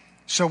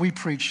 so we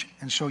preach,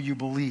 and so you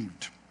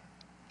believed.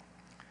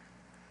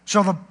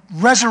 So the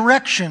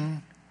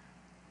resurrection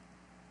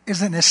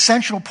is an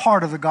essential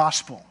part of the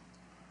gospel.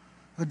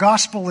 The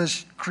gospel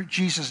is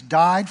Jesus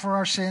died for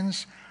our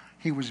sins,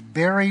 he was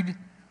buried,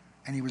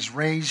 and he was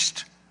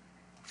raised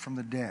from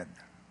the dead.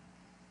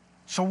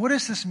 So what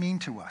does this mean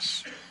to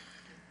us?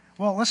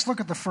 Well, let's look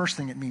at the first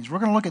thing it means. We're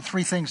going to look at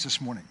three things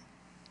this morning.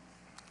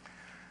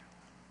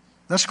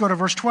 Let's go to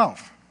verse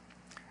 12.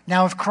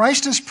 Now, if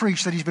Christ has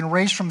preached that he's been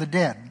raised from the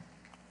dead,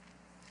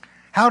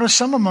 how do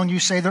some among you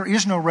say there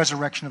is no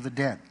resurrection of the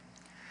dead?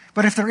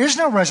 But if there is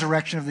no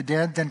resurrection of the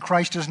dead, then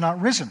Christ is not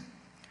risen.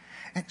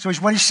 And so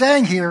what he's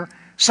saying here,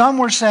 some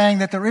were saying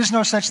that there is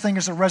no such thing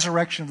as a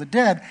resurrection of the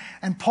dead.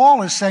 And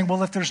Paul is saying,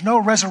 well, if there's no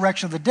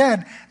resurrection of the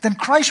dead, then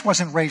Christ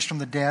wasn't raised from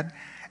the dead.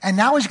 And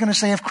now he's going to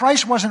say, if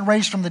Christ wasn't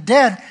raised from the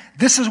dead,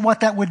 this is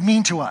what that would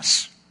mean to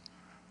us.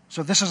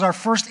 So this is our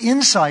first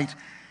insight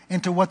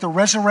into what the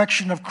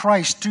resurrection of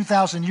Christ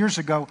 2,000 years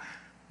ago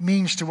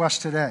means to us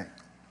today.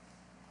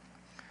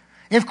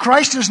 If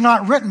Christ is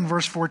not written,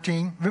 verse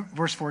 14,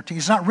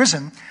 is not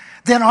risen,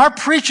 then our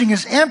preaching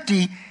is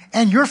empty,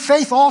 and your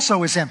faith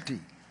also is empty.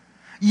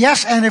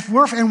 Yes, and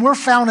we're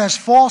found as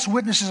false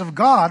witnesses of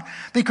God,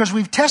 because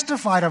we've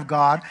testified of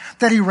God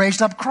that he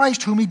raised up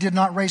Christ, whom he did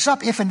not raise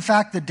up, if in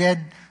fact the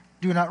dead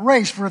do not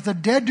raise. For if the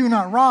dead do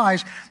not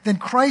rise, then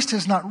Christ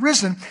has not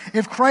risen.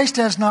 If Christ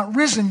has not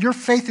risen, your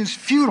faith is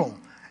futile,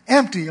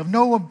 empty, of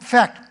no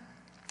effect.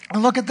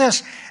 And look at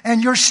this,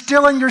 and you're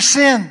still in your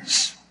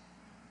sins.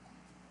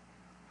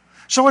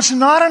 So it's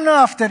not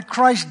enough that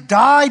Christ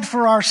died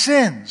for our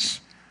sins.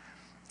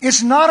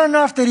 It's not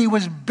enough that he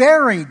was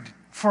buried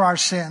for our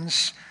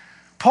sins.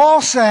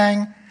 Paul's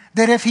saying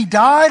that if he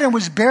died and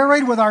was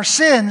buried with our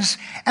sins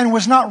and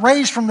was not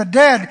raised from the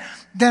dead,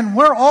 then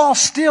we're all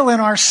still in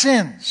our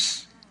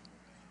sins.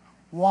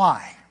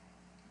 Why?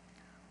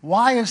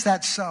 Why is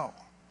that so?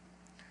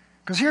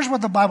 Because here's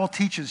what the Bible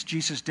teaches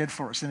Jesus did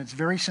for us, and it's a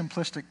very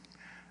simplistic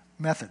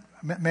method,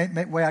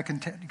 way I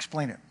can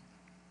explain it.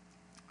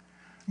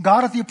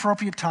 God at the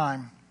appropriate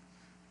time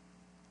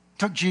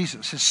took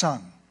Jesus, his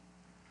son,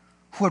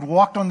 who had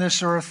walked on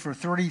this earth for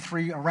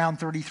around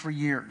 33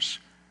 years.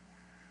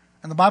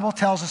 And the Bible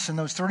tells us in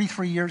those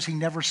 33 years he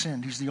never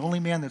sinned. He's the only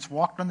man that's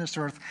walked on this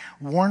earth,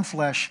 worn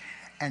flesh,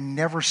 and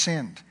never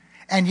sinned.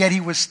 And yet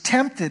he was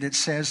tempted, it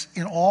says,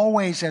 in all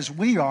ways as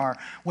we are,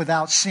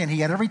 without sin. He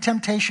had every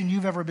temptation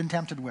you've ever been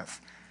tempted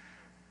with.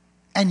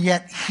 And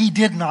yet he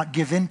did not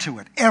give in to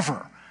it,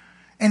 ever.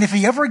 And if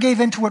he ever gave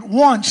in to it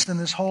once, then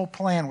this whole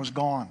plan was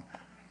gone.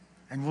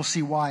 And we'll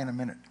see why in a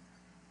minute.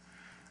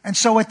 And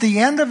so at the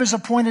end of his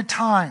appointed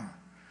time,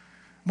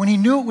 when he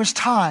knew it was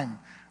time,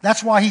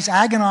 that's why he's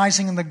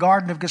agonizing in the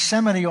Garden of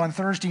Gethsemane on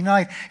Thursday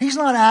night. He's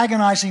not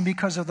agonizing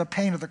because of the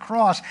pain of the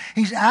cross.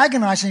 He's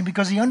agonizing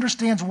because he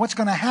understands what's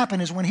going to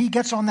happen is when he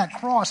gets on that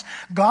cross,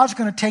 God's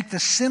going to take the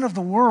sin of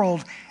the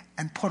world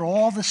and put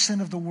all the sin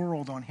of the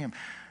world on him.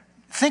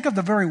 Think of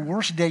the very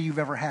worst day you've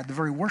ever had, the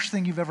very worst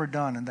thing you've ever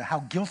done, and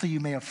how guilty you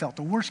may have felt,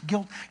 the worst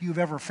guilt you've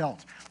ever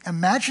felt.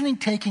 Imagining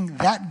taking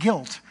that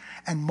guilt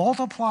and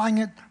multiplying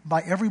it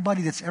by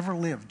everybody that's ever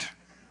lived.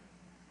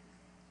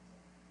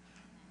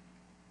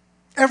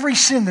 Every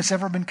sin that's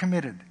ever been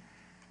committed,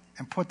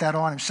 and put that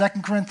on him.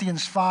 2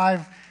 Corinthians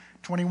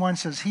 5:21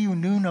 says, he who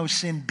knew no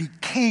sin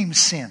became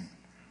sin.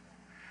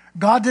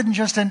 God didn't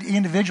just end the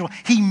individual.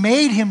 He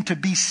made him to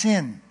be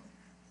sin.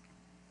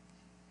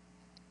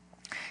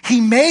 He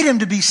made him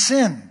to be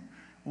sin.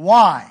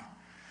 Why?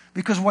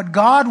 Because what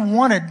God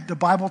wanted, the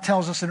Bible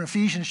tells us in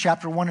Ephesians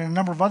chapter 1 and a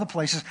number of other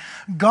places,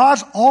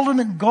 God's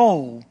ultimate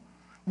goal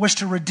was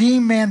to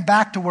redeem man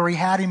back to where he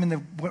had him in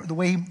the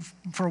way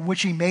for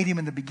which he made him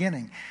in the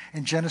beginning,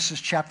 in Genesis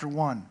chapter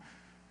 1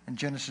 and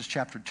Genesis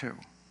chapter 2.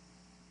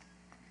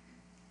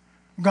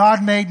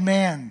 God made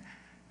man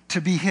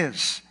to be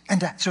his,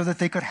 and so that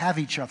they could have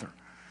each other.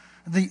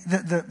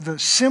 The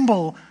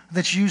symbol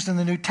that's used in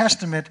the New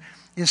Testament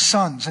is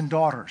sons and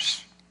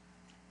daughters.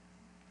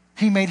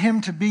 He made him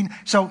to be,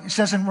 so it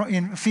says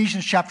in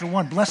Ephesians chapter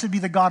 1, blessed be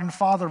the God and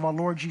Father of our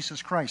Lord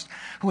Jesus Christ,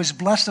 who has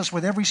blessed us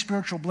with every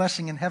spiritual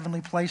blessing in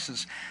heavenly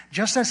places,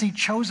 just as he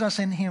chose us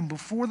in him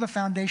before the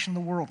foundation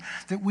of the world,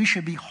 that we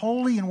should be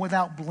holy and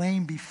without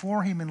blame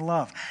before him in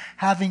love,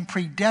 having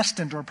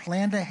predestined or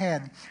planned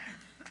ahead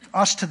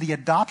us to the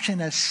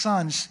adoption as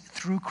sons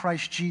through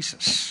Christ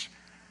Jesus.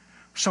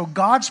 So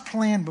God's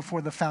plan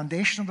before the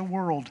foundation of the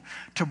world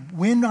to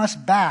win us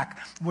back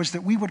was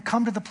that we would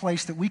come to the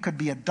place that we could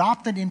be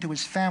adopted into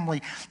his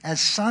family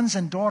as sons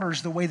and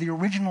daughters the way the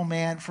original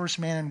man, first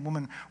man and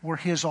woman, were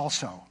his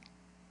also.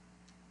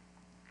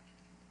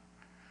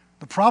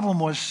 The problem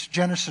was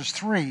Genesis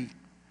 3,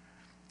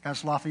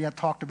 as Lafayette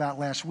talked about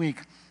last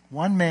week.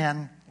 One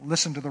man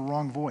listened to the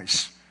wrong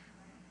voice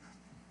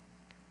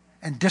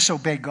and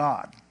disobeyed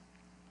God.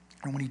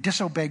 And when he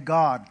disobeyed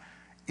God,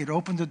 it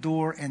opened the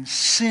door and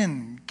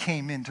sin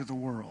came into the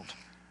world.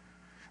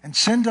 And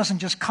sin doesn't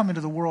just come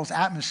into the world's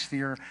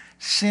atmosphere.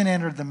 Sin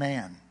entered the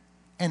man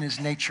and his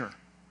nature.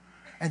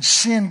 And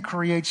sin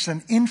creates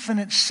an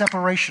infinite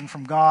separation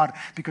from God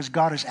because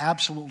God is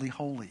absolutely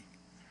holy.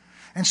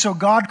 And so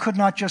God could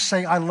not just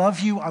say, I love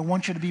you, I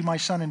want you to be my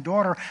son and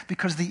daughter,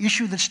 because the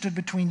issue that stood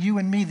between you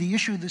and me, the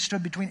issue that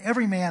stood between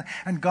every man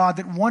and God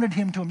that wanted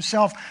him to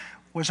himself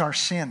was our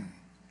sin,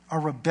 our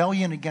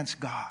rebellion against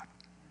God.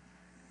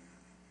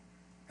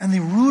 And the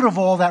root of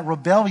all that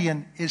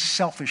rebellion is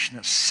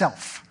selfishness,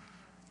 self.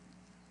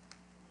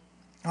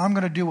 I'm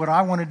going to do what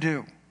I want to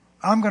do.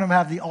 I'm going to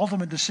have the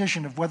ultimate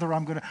decision of whether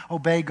I'm going to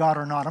obey God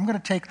or not. I'm going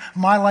to take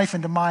my life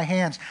into my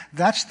hands.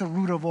 That's the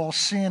root of all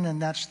sin, and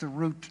that's the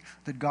root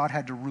that God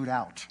had to root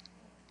out.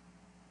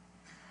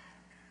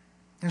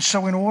 And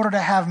so in order to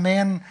have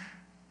man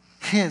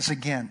his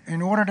again,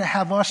 in order to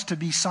have us to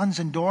be sons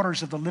and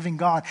daughters of the living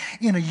God,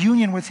 in a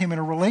union with him, in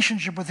a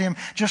relationship with him,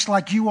 just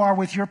like you are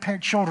with your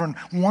children,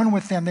 one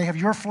with them, they have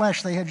your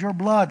flesh, they have your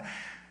blood,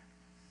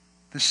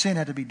 the sin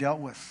had to be dealt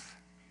with.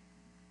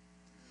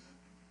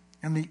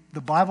 And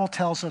the Bible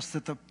tells us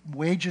that the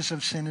wages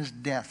of sin is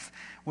death.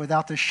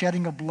 Without the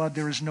shedding of blood,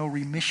 there is no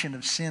remission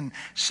of sin.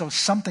 So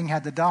something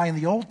had to die. In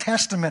the Old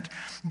Testament,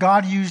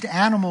 God used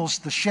animals,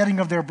 the shedding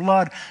of their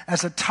blood,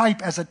 as a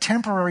type, as a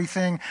temporary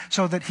thing,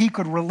 so that he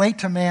could relate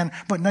to man,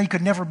 but no, he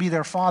could never be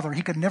their father.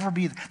 They could never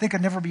be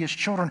his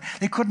children.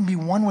 They couldn't be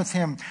one with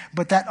him.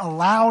 But that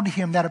allowed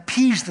him, that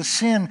appeased the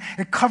sin.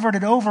 It covered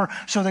it over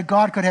so that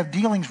God could have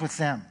dealings with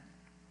them.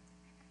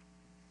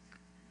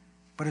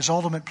 But his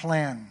ultimate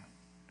plan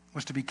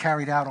was to be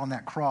carried out on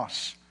that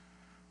cross,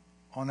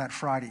 on that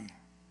Friday.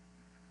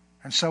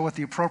 And so at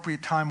the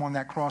appropriate time on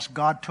that cross,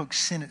 God took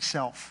sin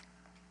itself,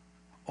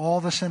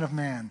 all the sin of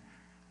man,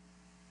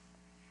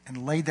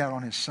 and laid that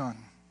on his son.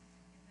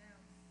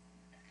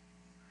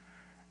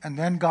 And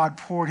then God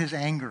poured his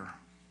anger.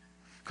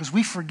 Because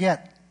we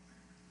forget,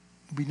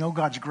 we know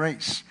God's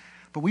grace,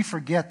 but we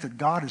forget that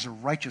God is a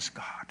righteous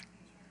God.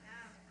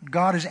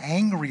 God is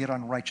angry at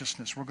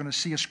unrighteousness. We're going to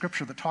see a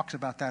scripture that talks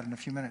about that in a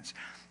few minutes.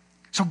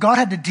 So God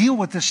had to deal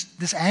with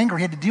this anger.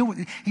 He had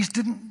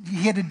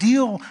to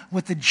deal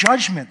with the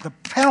judgment, the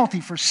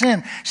penalty for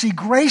sin. See,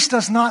 grace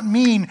does not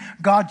mean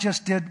God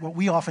just did what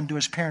we often do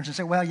as parents and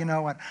say, well, you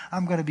know what,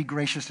 I'm going to be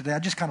gracious today. I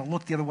just kind of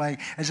look the other way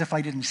as if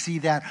I didn't see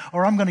that.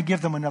 Or I'm going to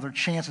give them another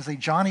chance and say,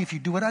 Johnny, if you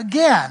do it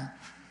again,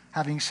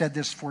 having said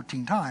this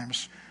 14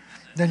 times,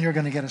 then you're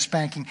going to get a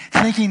spanking,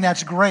 thinking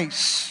that's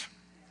grace.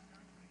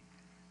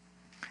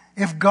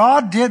 If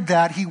God did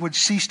that, he would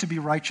cease to be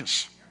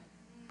righteous.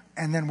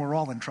 And then we're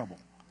all in trouble.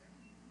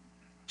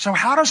 So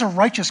how does a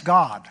righteous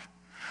God,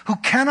 who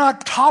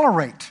cannot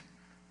tolerate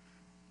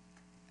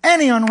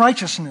any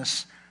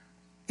unrighteousness,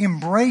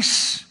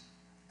 embrace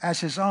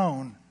as his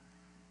own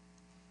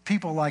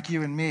people like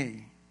you and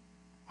me,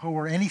 who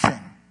are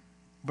anything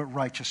but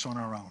righteous on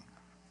our own,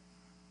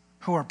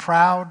 who are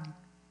proud,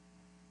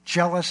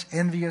 jealous,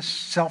 envious,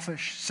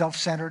 selfish,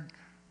 self-centered,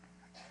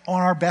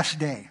 on our best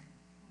day?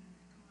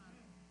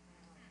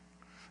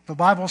 The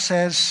Bible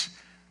says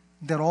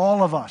that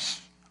all of us,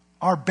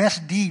 our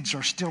best deeds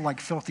are still like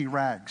filthy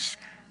rags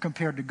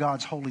compared to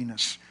God's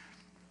holiness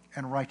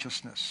and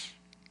righteousness.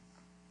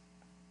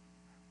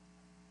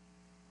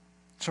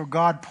 So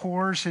God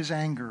pours his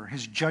anger,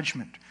 his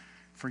judgment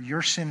for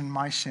your sin and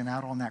my sin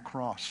out on that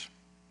cross.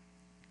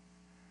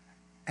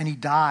 And he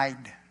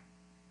died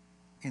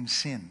in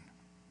sin.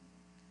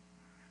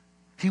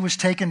 He was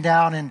taken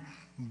down and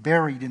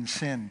buried in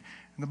sin.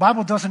 And the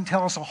Bible doesn't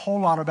tell us a whole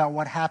lot about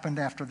what happened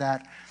after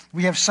that.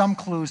 We have some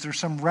clues. There's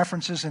some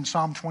references in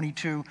Psalm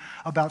 22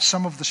 about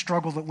some of the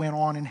struggle that went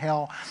on in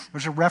hell.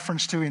 There's a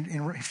reference to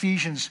in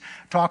Ephesians,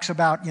 talks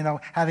about,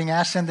 having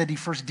ascended, he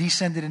first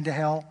descended into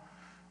hell.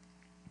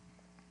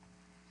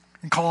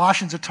 In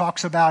Colossians, it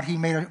talks about he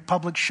made a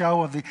public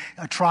show of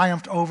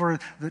triumphed over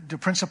the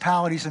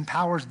principalities and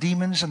powers,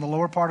 demons in the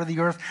lower part of the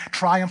earth,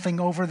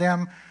 triumphing over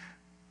them.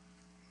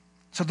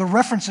 So the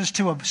references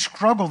to a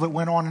struggle that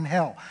went on in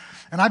hell.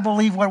 And I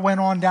believe what went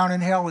on down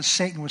in hell is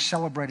Satan was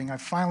celebrating. I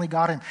finally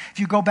got him. If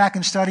you go back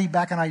and study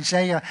back in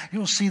Isaiah,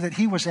 you'll see that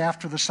he was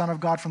after the Son of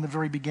God from the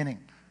very beginning.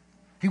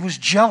 He was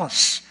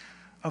jealous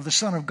of the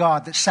Son of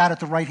God that sat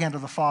at the right hand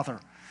of the Father.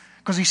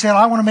 Because he said,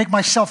 I want to make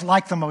myself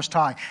like the Most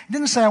High. He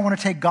didn't say I want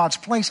to take God's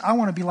place. I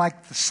want to be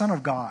like the Son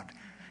of God.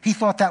 He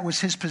thought that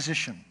was his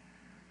position.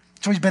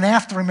 So he's been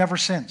after him ever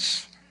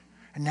since.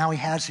 And now he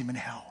has him in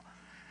hell.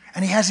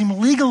 And he has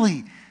him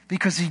legally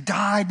because he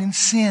died in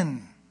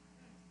sin.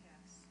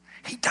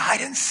 He died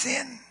in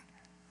sin.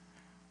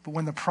 But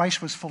when the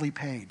price was fully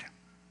paid,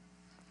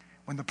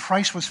 the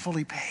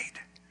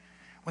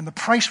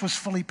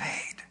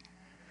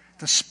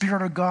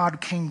Spirit of God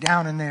came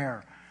down in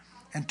there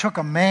and took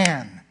a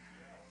man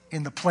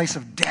in the place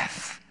of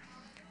death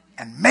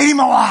and made him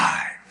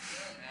alive.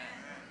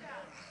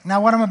 Now,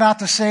 what I'm about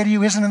to say to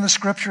you isn't in the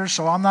Scriptures,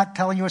 so I'm not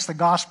telling you it's the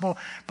gospel,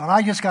 but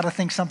I just got to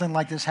think something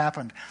like this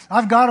happened.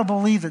 I've got to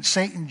believe that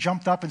Satan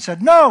jumped up and said,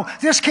 no,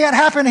 this can't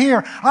happen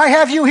here. I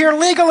have you here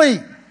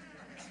legally.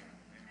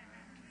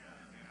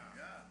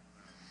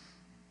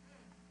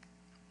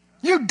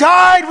 You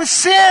died with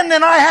sin,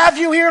 and I have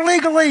you here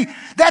legally.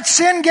 That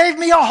sin gave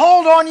me a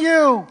hold on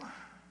you.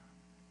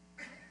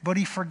 But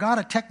he forgot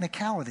a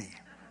technicality.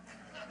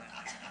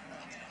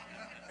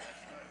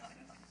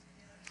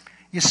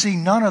 You see,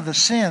 none of the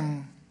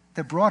sin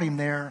that brought him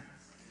there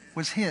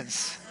was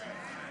his.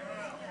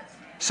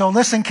 So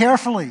listen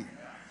carefully.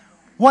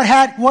 What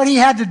he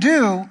had to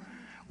do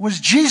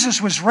was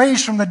Jesus was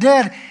raised from the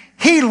dead.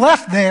 He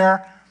left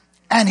there,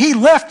 and he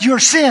left your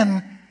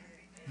sin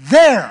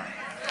there.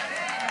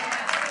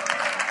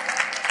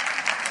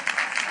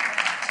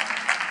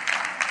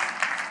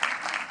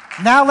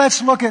 Now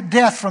let's look at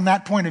death from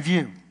that point of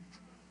view.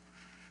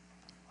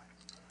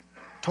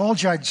 Told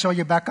you I'd sew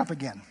you back up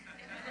again.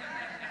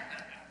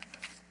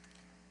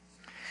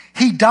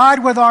 He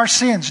died with our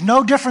sins,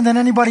 no different than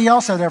anybody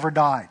else that ever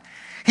died.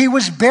 He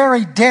was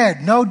buried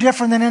dead, no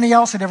different than any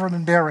else that ever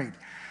been buried.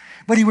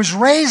 But he was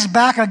raised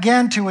back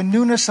again to a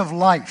newness of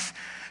life.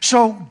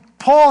 So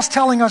Paul's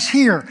telling us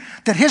here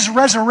that his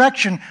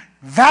resurrection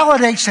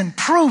validates and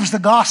proves the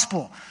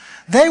gospel.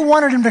 They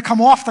wanted him to come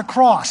off the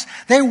cross.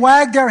 They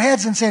wagged their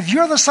heads and said, if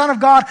you're the Son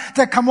of God,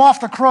 then come off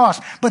the cross.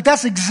 But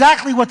that's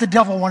exactly what the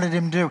devil wanted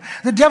him to do.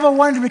 The devil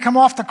wanted him to come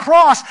off the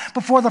cross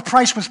before the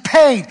price was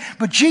paid.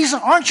 But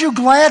Jesus, aren't you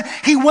glad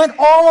he went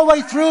all the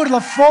way through to the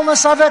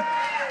fullness of it?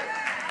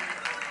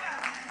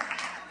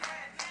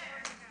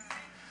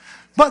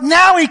 But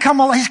now he's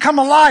come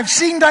alive,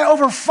 seeing die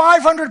over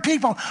 500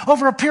 people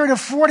over a period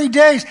of 40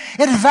 days.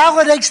 It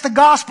validates the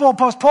gospel.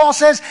 Paul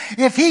says,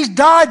 if he's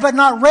died but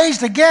not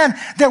raised again,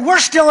 that we're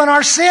still in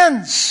our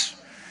sins.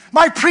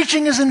 My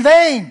preaching is in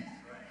vain.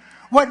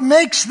 What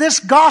makes this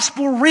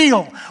gospel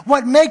real,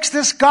 what makes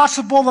this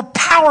gospel the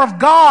power of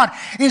God,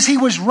 is he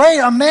was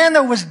raised. A man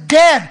that was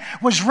dead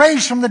was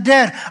raised from the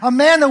dead. A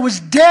man that was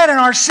dead in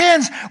our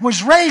sins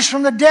was raised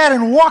from the dead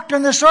and walked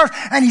on this earth,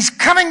 and he's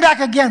coming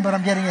back again, but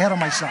I'm getting ahead of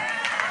myself.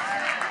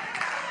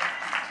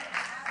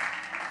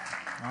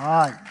 All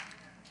right.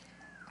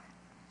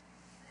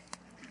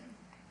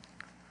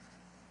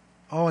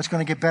 Oh, it's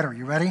going to get better.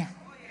 You ready?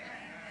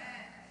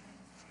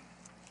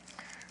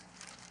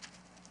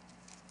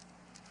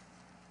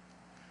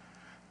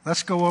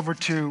 Let's go over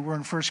to, we're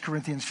in 1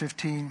 Corinthians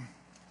 15.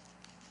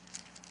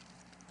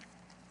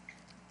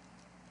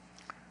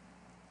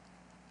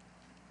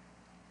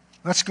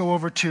 Let's go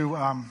over to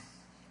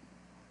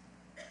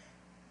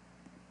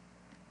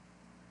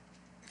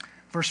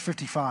verse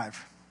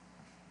 55.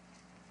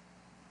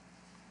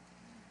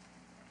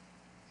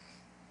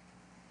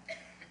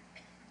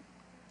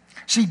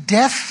 See,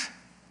 death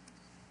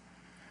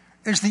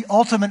is the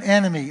ultimate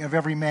enemy of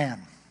every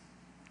man.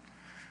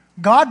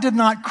 God did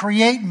not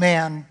create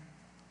man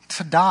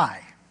to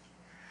die.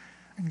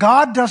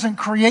 God doesn't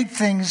create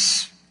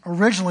things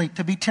originally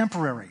to be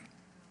temporary.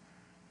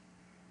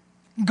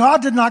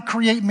 God did not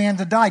create man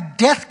to die.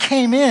 Death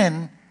came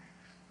in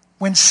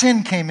when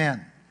sin came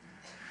in.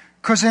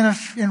 Because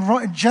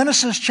in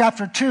Genesis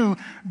chapter 2,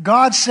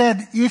 God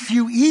said, if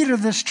you eat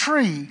of this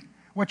tree,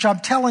 which I'm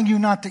telling you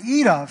not to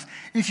eat of,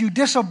 if you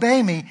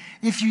disobey me,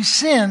 if you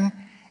sin,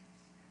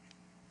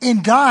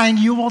 in dying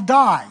you will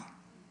die.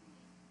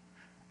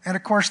 And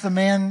of course the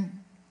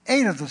man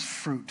ate of this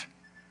fruit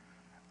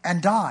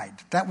and died.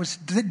 That was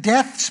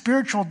death.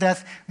 Spiritual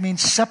death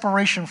means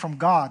separation from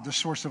God, the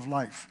source of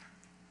life.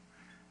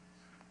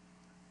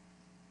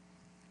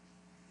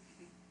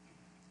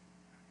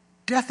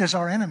 Death is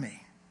our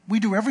enemy. We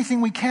do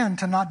everything we can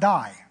to not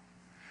die.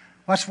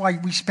 That's why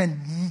we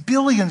spend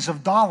billions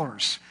of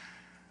dollars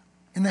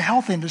in the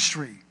health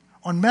industry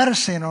on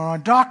medicine and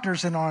on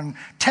doctors and on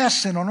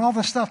tests and on all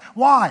this stuff.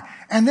 Why?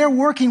 And they're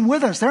working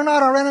with us. They're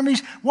not our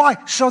enemies. Why?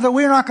 So that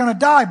we're not going to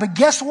die. But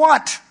guess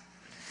what?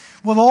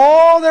 With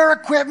all their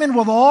equipment,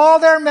 with all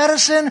their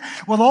medicine,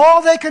 with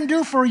all they can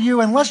do for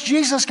you, unless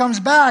Jesus comes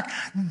back,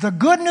 the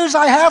good news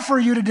I have for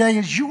you today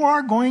is you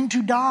are going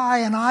to die,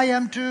 and I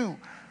am too.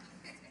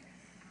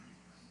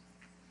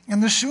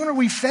 And the sooner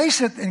we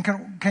face it and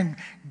can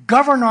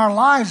govern our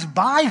lives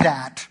by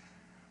that,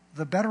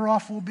 the better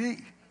off we'll be.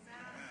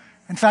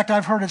 In fact,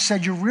 I've heard it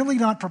said you're really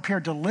not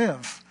prepared to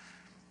live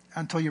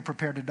until you're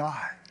prepared to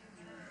die.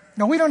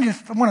 Now, we don't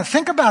want to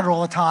think about it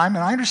all the time,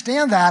 and I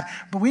understand that,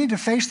 but we need to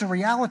face the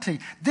reality.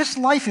 This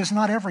life is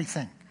not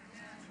everything.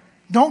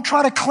 Don't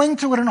try to cling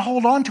to it and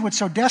hold on to it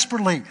so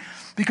desperately,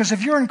 because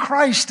if you're in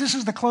Christ, this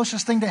is the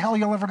closest thing to hell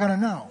you're ever going to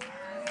know.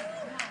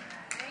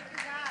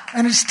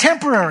 And it's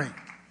temporary.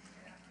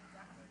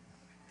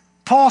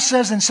 Paul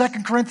says in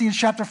 2 Corinthians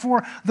chapter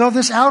 4, though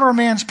this outer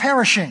man's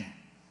perishing,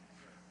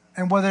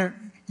 and whether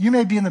you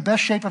may be in the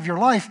best shape of your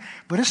life,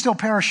 but it's still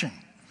perishing.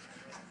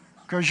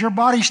 Because your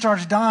body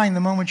starts dying the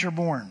moment you're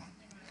born.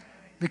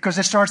 Because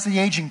it starts the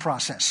aging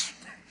process.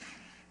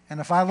 And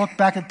if I look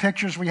back at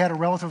pictures, we had a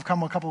relative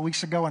come a couple of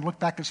weeks ago and look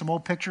back at some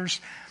old pictures,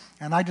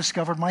 and I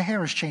discovered my hair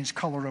has changed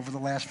color over the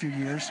last few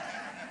years.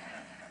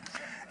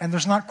 And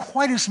there's not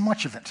quite as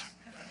much of it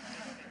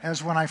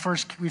as when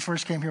we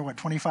first came here,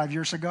 25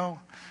 years ago?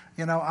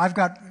 You know, I've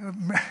got,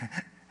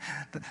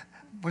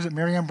 was it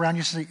Mary Ann Brown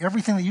used to say,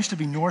 everything that used to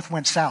be north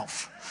went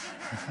south.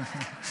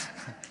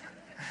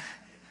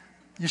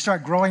 You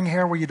start growing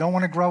hair where you don't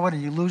want to grow it,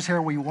 and you lose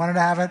hair where you wanted to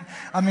have it.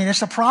 I mean,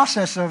 it's a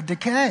process of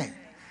decay.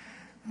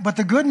 But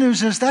the good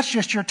news is that's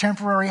just your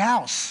temporary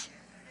house.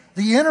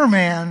 The inner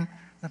man,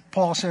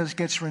 Paul says,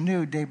 gets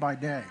renewed day by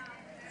day.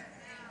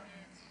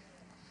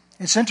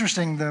 It's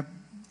interesting, the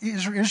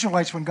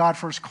Israelites, when God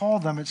first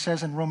called them, it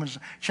says in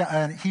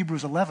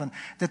Hebrews 11,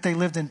 that they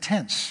lived in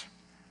tents.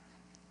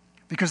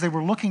 Because they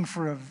were looking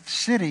for a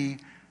city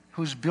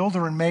whose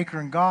builder and maker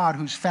and God,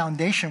 whose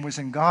foundation was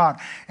in God.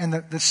 And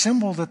the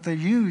symbol that they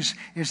use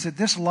is that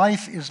this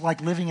life is like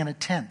living in a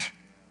tent.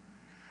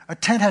 A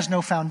tent has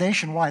no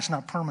foundation. Why? It's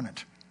not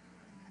permanent.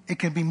 It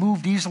can be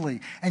moved easily.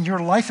 And your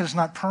life is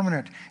not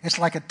permanent. It's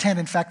like a tent.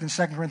 In fact, in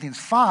 2 Corinthians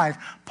 5,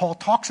 Paul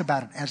talks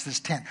about it as this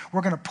tent.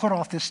 We're going to put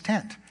off this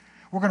tent.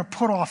 We're going to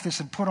put off this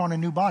and put on a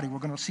new body. We're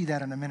going to see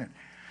that in a minute.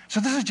 So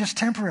this is just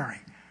temporary.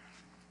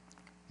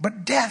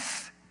 But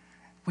death,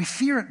 we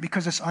fear it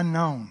because it's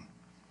unknown.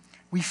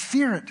 We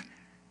fear it.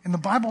 And the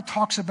Bible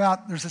talks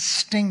about there's a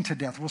sting to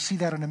death. We'll see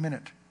that in a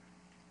minute.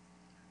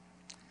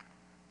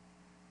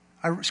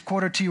 I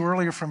quoted to you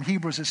earlier from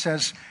Hebrews. It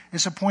says,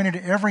 it's appointed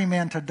to every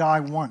man to die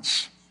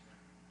once,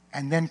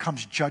 and then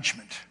comes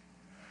judgment.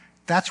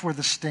 That's where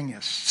the sting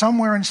is.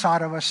 Somewhere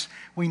inside of us,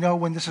 we know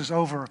when this is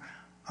over,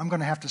 I'm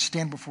going to have to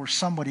stand before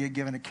somebody and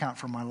give an account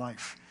for my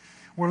life.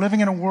 We're living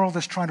in a world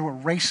that's trying to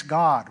erase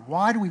God.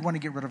 Why do we want to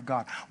get rid of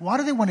God? Why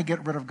do they want to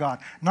get rid of God?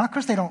 Not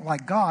because they don't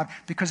like God,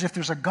 because if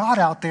there's a God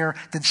out there,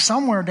 then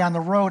somewhere down the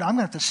road, I'm going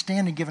to have to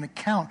stand and give an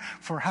account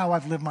for how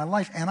I've lived my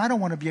life. And I don't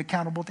want to be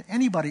accountable to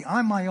anybody.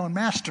 I'm my own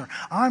master.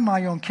 I'm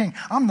my own king.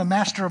 I'm the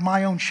master of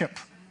my own ship.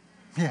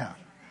 Yeah.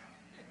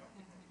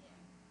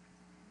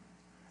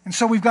 And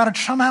so we've got to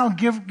somehow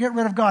get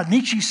rid of God.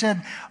 Nietzsche said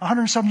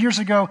 100 and some years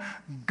ago,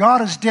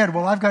 God is dead.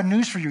 Well, I've got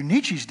news for you.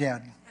 Nietzsche's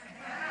dead.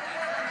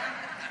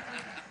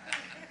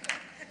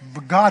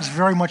 But God's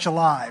very much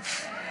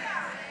alive.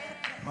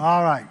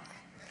 All right.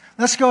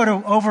 Let's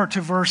go over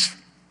to verse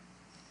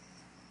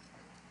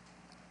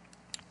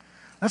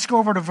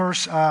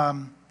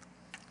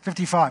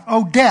 55.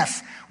 O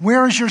death,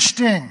 where is your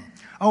sting?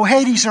 O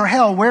Hades or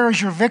hell, where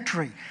is your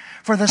victory?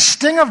 For the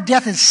sting of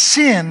death is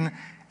sin,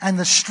 and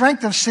the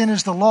strength of sin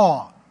is the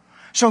law.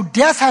 So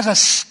death has a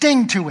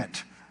sting to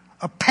it,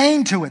 a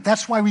pain to it.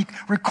 That's why we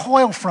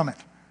recoil from it.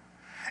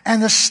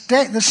 And the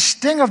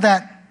sting of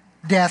that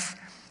death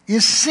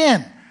is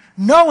sin,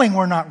 knowing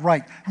we're not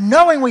right,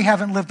 knowing we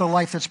haven't lived a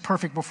life that's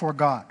perfect before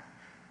God.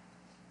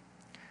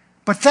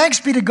 But thanks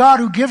be to God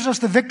who gives us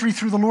the victory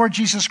through the Lord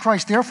Jesus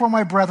Christ. Therefore,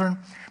 my brethren,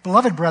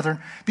 beloved brethren,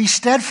 be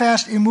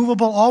steadfast,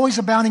 immovable, always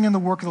abounding in the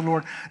work of the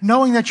Lord,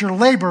 knowing that your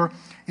labor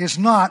is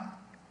not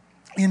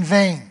in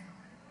vain.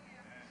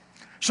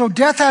 So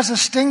death has a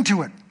sting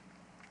to it.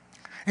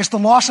 It's the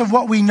loss of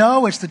what we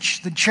know. It's the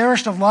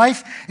cherished of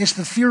life. It's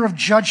the fear of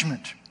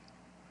judgment.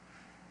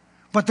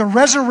 But the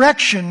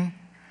resurrection,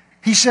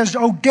 he says,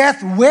 "O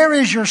death, where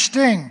is your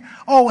sting?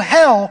 O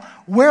hell,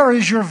 where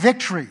is your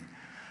victory?"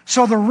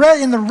 So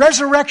in the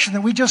resurrection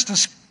that we just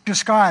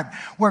described,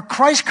 where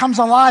Christ comes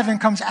alive and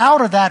comes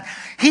out of that,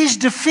 he's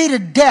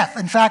defeated death.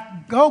 In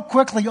fact, go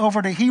quickly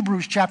over to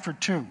Hebrews chapter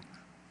 2.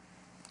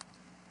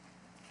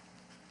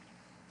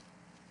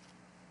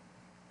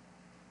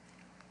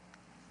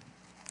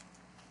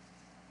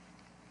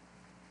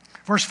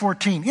 Verse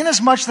 14,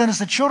 "Inasmuch then as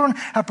the children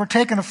have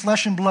partaken of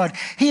flesh and blood,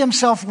 he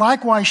himself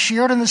likewise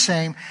shared in the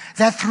same,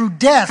 that through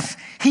death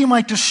he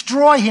might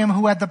destroy him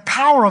who had the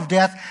power of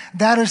death,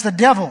 that is the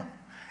devil,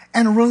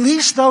 and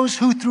release those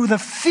who through the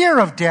fear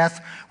of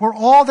death were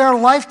all their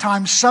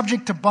lifetime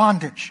subject to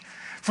bondage.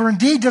 For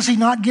indeed does he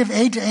not give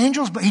aid to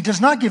angels? But he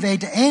does not give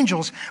aid to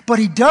angels, but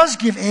he does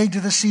give aid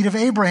to the seed of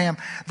Abraham.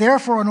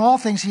 Therefore in all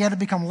things he had to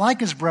become like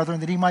his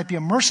brethren, that he might be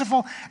a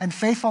merciful and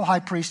faithful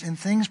high priest in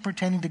things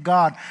pertaining to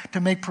God,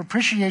 to make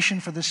propitiation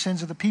for the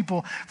sins of the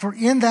people. For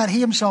in that he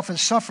himself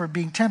has suffered,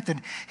 being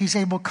tempted, he's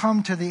able to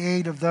come to the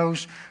aid of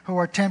those who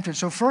are tempted."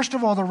 So first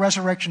of all, the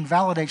resurrection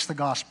validates the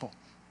gospel.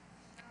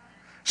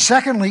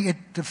 Secondly,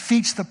 it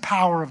defeats the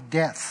power of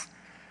death.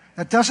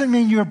 That doesn't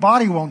mean your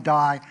body won't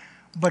die,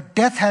 but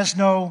death has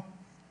no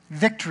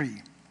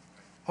victory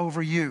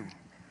over you.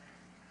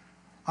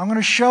 I'm going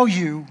to show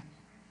you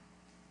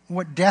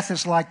what death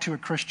is like to a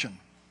Christian.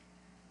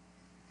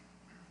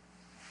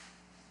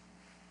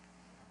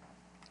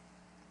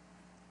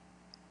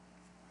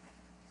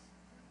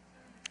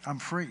 I'm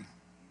free.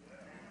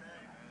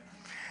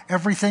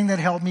 Everything that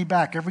held me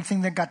back,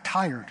 everything that got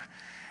tired,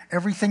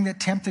 everything that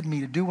tempted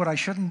me to do what I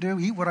shouldn't do,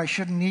 eat what I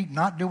shouldn't eat,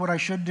 not do what I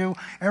should do,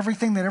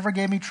 everything that ever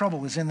gave me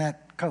trouble is in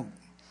that coat.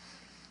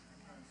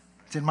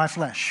 It's in my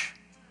flesh.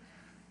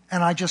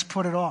 And I just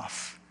put it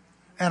off.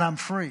 And I'm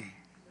free.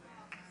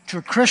 To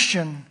a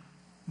Christian,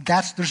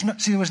 there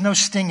was no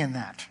sting in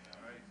that.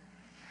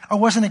 I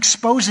wasn't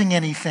exposing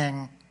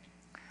anything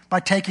by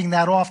taking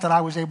that off that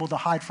I was able to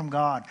hide from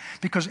God,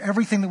 because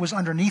everything that was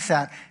underneath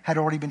that had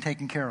already been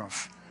taken care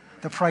of.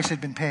 The price had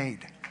been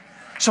paid.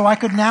 So I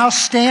could now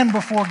stand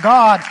before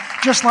God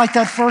just like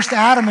that first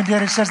Adam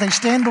did. It says they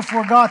stand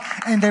before God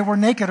and they were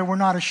naked and were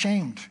not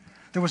ashamed.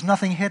 There was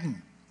nothing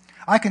hidden.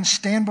 I can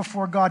stand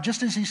before God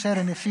just as he said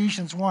in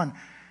Ephesians 1,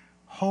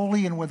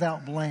 holy and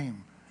without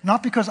blame.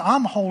 Not because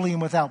I'm holy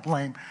and without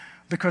blame,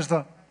 because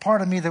the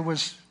part of me that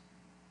was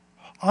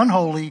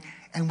unholy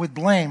and with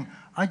blame,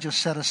 I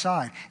just set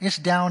aside. It's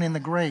down in the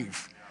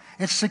grave.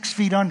 It's 6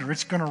 feet under.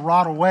 It's going to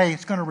rot away.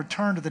 It's going to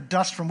return to the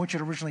dust from which it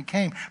originally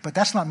came. But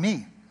that's not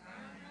me.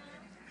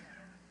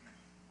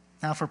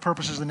 Now, for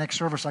purposes of the next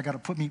service, I got to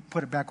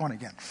put it back on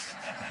again.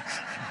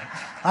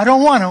 I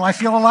don't want to. I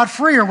feel a lot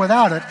freer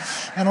without it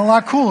and a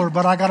lot cooler,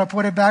 but I got to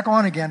put it back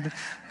on again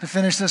to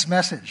finish this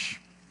message.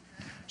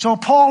 So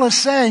Paul is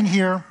saying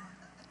here,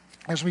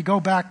 as we go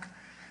back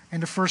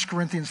into 1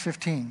 Corinthians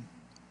 15,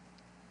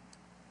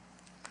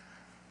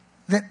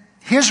 that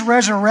his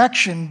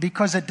resurrection,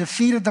 because it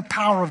defeated the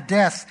power of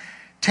death,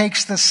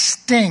 takes the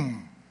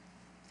sting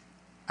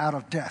out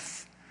of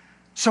death.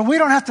 So we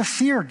don't have to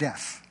fear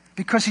death,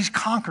 because he's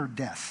conquered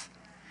death.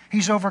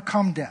 He's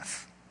overcome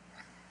death.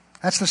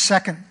 That's the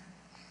second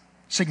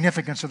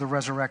significance of the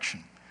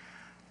resurrection.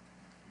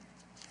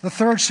 The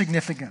third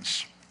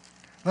significance.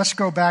 Let's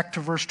go back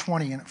to verse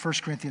 20 in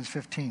 1 Corinthians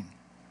 15.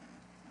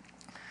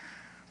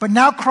 "But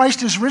now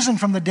Christ is risen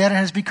from the dead and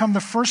has become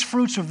the first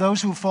fruits of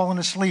those who have fallen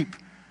asleep."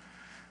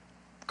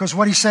 Because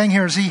what he's saying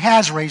here is he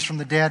has raised from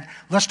the dead.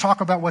 Let's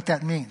talk about what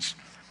that means.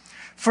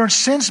 For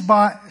since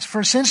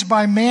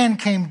by man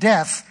came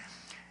death,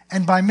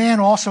 and by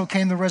man also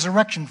came the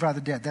resurrection by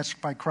the dead. That's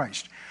by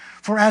Christ.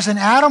 For as in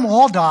Adam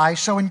all die,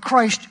 so in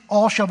Christ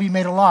all shall be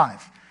made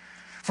alive.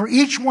 For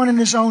each one in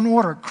his own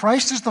order.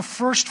 Christ is the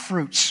first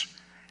fruits.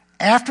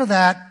 After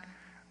that,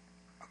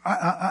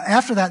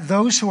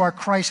 those who are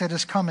Christ at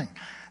his coming.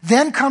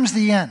 Then comes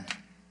the end.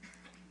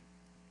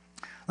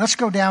 Let's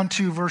go down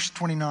to verse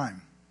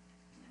 29.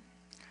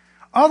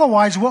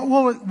 "Otherwise, what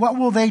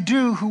will they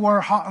do who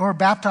are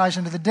baptized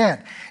into the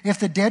dead, if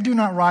the dead do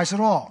not rise at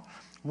all?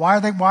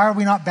 Why are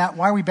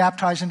we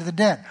baptized into the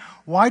dead?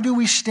 Why do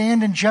we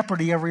stand in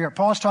jeopardy every year?"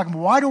 Paul is talking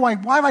about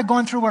why have I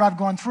gone through what I've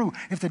gone through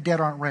if the dead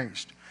aren't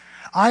raised?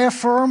 "I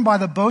affirm by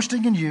the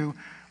boasting in you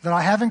that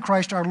I have in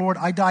Christ our Lord,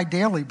 I die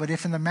daily. But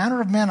if in the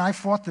manner of men I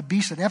fought the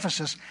beast at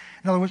Ephesus,"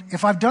 in other words,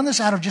 if I've done this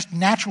out of just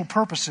natural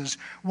purposes,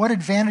 what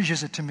advantage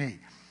is it to me?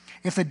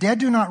 If the dead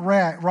do not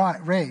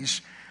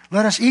raise,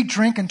 let us eat,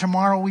 drink, and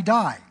tomorrow we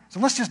die. So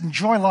let's just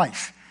enjoy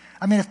life.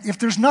 I mean, if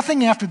there's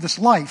nothing after this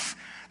life,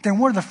 then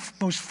we're the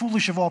most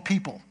foolish of all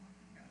people,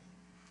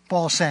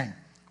 Paul is saying.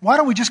 Why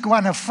don't we just go out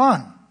and have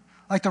fun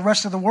like the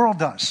rest of the world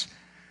does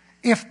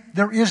if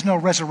there is no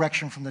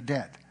resurrection from the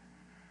dead?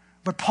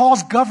 But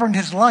Paul's governed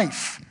his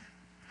life.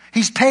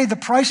 He's paid the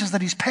prices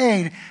that he's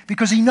paid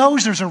because he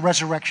knows there's a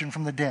resurrection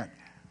from the dead.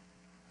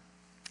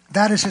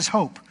 That is his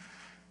hope.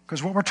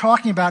 Because what we're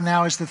talking about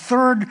now is the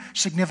third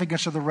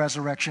significance of the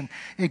resurrection.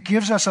 It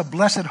gives us a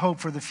blessed hope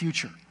for the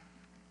future.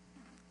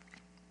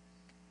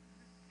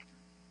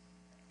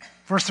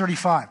 Verse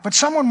 35. But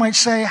someone might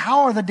say,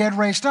 how are the dead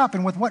raised up,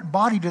 and with what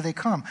body do they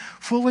come?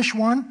 Foolish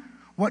one,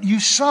 what you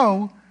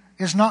sow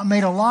is not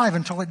made alive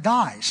until it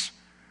dies.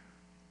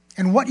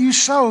 And what you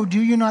sow, do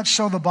you not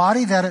sow the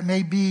body, that it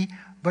may be,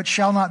 but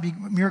shall not be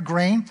mere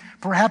grain,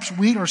 perhaps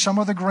wheat or some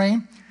other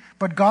grain?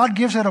 But God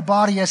gives it a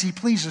body as he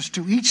pleases,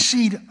 to each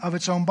seed of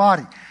its own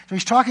body. So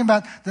he's talking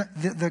about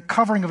the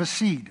covering of a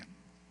seed.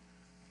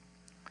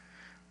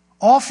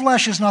 All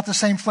flesh is not the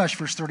same flesh,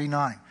 verse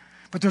 39.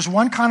 But there's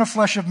one kind of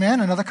flesh of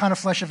men, another kind of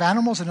flesh of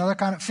animals, another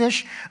kind of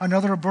fish,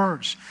 another of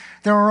birds.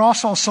 There are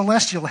also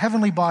celestial,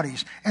 heavenly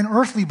bodies, and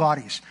earthly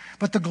bodies.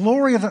 But the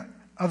glory of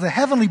the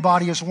heavenly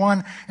body is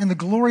one, and the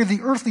glory of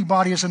the earthly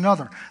body is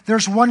another.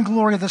 There's one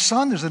glory of the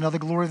sun, there's another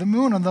glory of the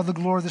moon, another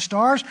glory of the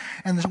stars,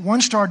 and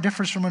one star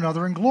differs from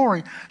another in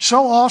glory.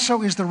 So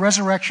also is the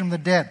resurrection of the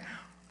dead.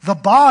 The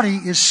body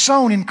is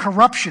sown in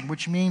corruption,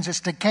 which means it's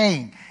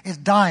decaying, it's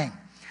dying.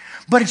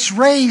 But it's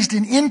raised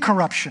in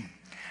incorruption.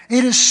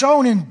 It is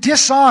sown in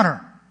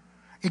dishonor.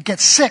 It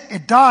gets sick,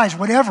 it dies,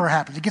 whatever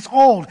happens. It gets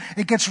old,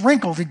 it gets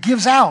wrinkled, it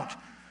gives out.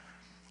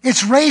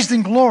 It's raised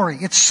in glory.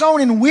 It's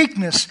sown in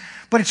weakness,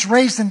 but it's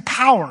raised in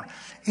power.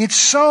 It's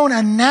sown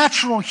a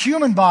natural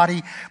human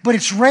body, but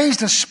it's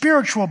raised a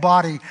spiritual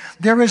body.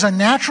 There is a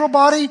natural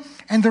body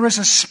and there is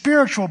a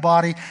spiritual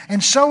body.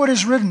 And so it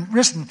is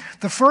written,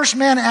 the first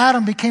man,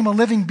 Adam, became a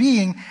living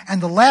being,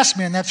 and the last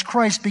man, that's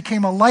Christ,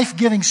 became a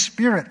life-giving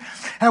spirit.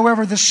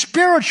 However, the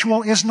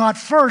spiritual is not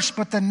first,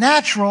 but the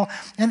natural,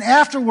 and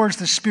afterwards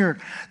the spirit.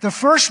 The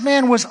first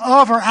man was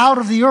of or out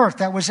of the earth.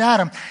 That was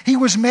Adam. He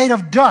was made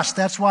of dust.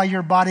 That's why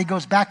your body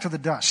goes back to the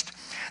dust.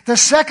 The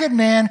second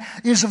man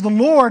is of the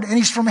Lord, and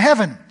he's from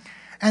heaven.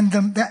 And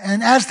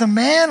as the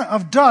man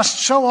of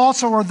dust, so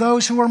also are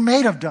those who are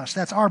made of dust.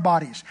 That's our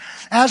bodies.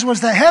 As was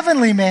the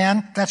heavenly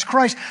man, that's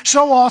Christ,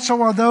 so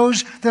also are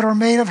those that are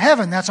made of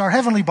heaven. That's our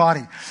heavenly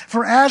body.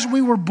 For as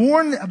we were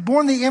born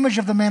the image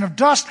of the man of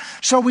dust,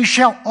 so we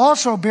shall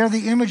also bear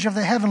the image of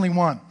the heavenly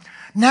one.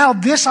 Now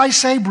this I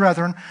say,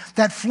 brethren,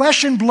 that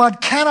flesh and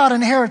blood cannot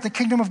inherit the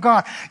kingdom of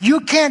God.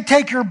 You can't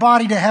take your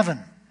body to heaven.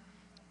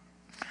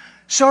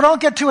 So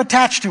don't get too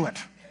attached to it.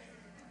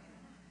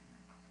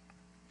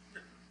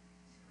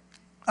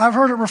 I've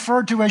heard it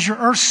referred to as your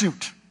earth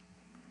suit.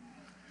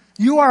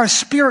 You are a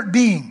spirit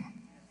being.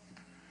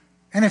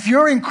 And if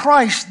you're in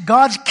Christ,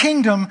 God's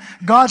kingdom,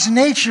 God's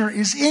nature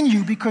is in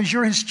you because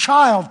you're his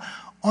child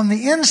on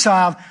the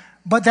inside.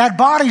 But that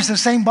body's the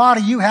same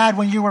body you had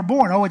when you were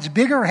born. Oh, it's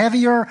bigger,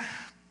 heavier,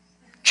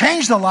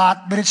 changed a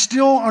lot, but it's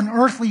still an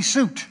earthly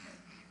suit.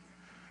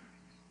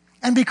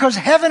 And because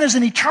heaven is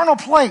an eternal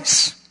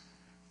place,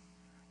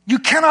 you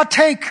cannot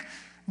take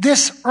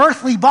this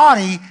earthly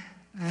body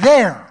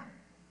there.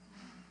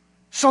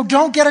 So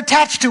don't get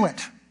attached to it.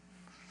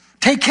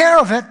 Take care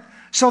of it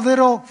so that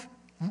it'll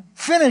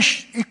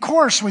finish a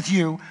course with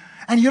you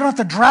and you don't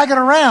have to drag it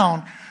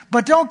around,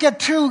 but don't get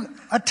too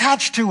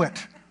attached to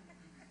it.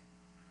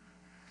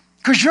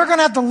 Because you're going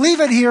to have to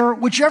leave it here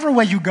whichever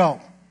way you go.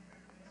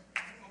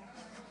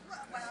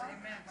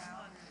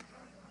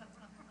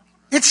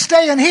 It's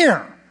staying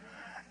here.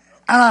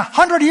 And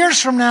 100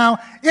 years from now,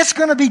 it's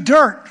going to be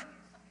dirt.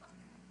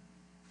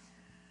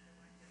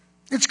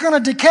 It's going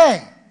to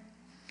decay.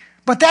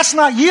 But that's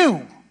not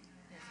you.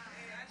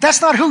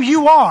 That's not who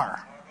you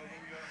are.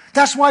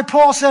 That's why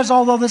Paul says,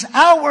 although this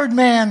outward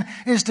man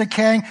is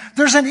decaying,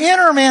 there's an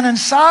inner man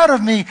inside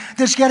of me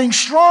that's getting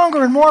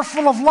stronger and more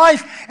full of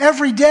life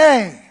every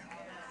day.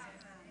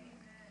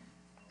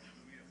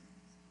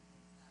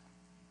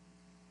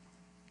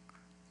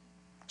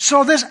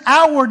 So this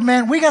outward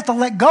man, we got to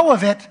let go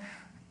of it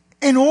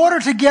in order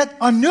to get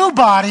a new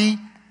body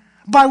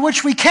by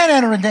which we can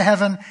enter into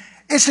heaven.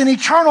 It's an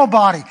eternal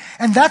body.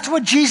 And that's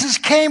what Jesus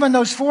came in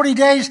those 40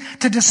 days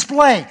to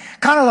display.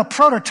 Kind of the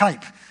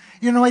prototype.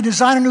 You know, they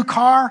design a new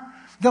car,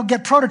 they'll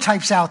get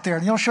prototypes out there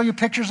and they'll show you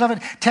pictures of it,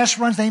 test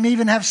runs. They may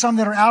even have some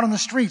that are out on the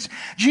streets.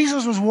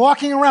 Jesus was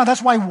walking around.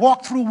 That's why he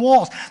walked through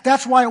walls.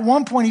 That's why at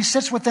one point he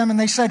sits with them and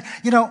they said,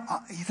 you know,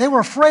 they were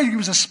afraid he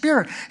was a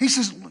spirit. He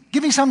says,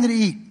 give me something to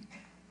eat.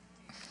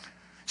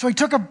 So he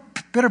took a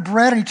bit of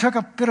bread and he took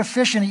a bit of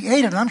fish and he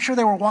ate it. And I'm sure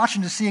they were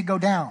watching to see it go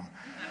down.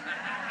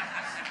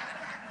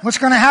 What's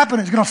going to happen?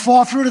 It's going to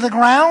fall through to the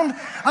ground?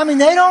 I mean,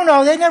 they don't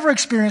know. They never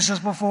experienced this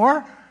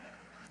before.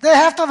 They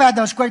have to have had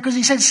those questions because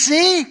he said,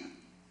 see?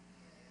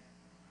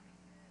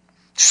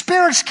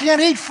 Spirits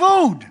can't eat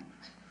food.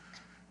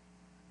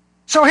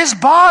 So his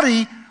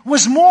body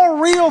was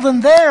more real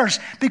than theirs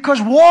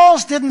because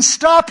walls didn't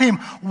stop him.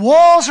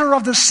 Walls are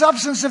of the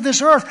substance of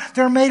this earth.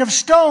 They're made of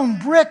stone,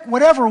 brick,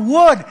 whatever,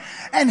 wood.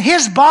 And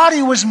his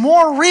body was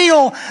more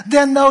real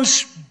than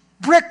those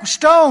brick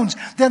stones,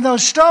 than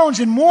those stones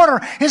in mortar.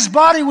 His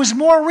body was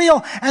more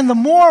real, and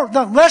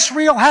the less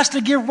real has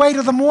to give way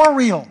to the more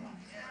real.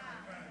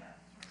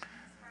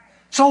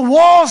 So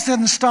walls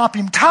didn't stop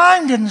him.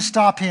 Time didn't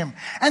stop him.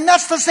 And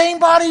that's the same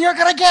body you're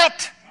going to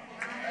get.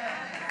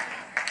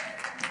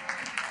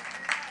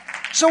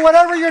 So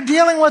whatever you're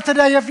dealing with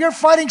today, if you're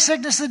fighting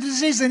sickness and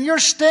disease and you're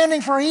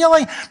standing for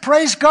healing,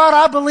 praise God,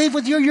 I believe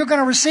with you, you're going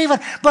to receive it.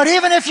 But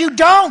even if you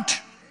don't,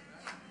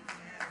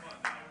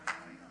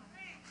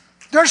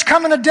 there's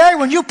coming a day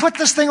when you put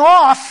this thing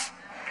off,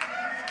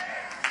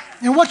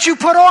 and what you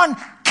put on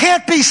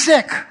can't be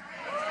sick,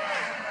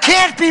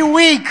 can't be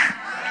weak,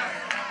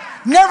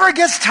 never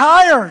gets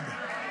tired,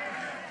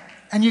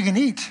 and you can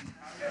eat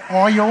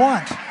all you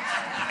want.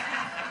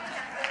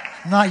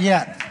 Not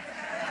yet.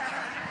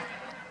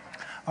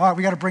 All right,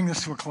 we got to bring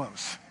this to a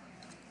close.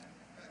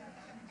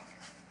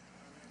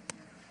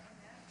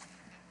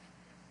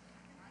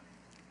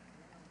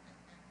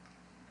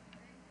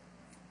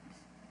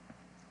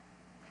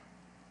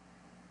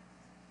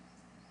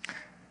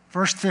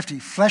 Verse 50,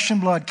 flesh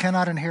and blood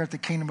cannot inherit the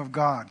kingdom of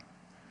God,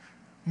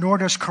 nor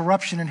does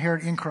corruption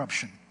inherit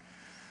incorruption.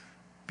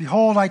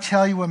 Behold, I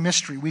tell you a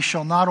mystery. We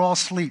shall not all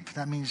sleep.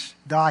 That means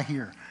die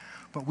here.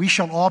 But we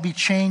shall all be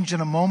changed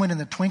in a moment, in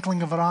the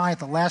twinkling of an eye, at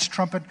the last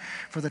trumpet.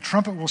 For the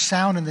trumpet will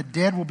sound, and the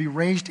dead will be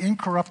raised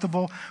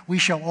incorruptible. We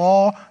shall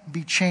all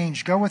be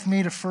changed. Go with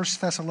me to 1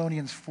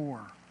 Thessalonians 4.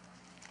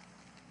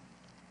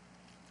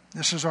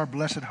 This is our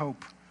blessed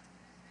hope.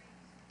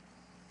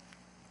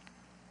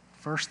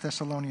 1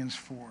 Thessalonians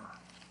 4.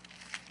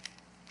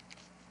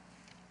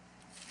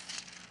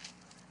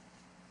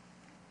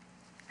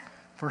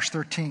 Verse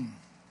 13.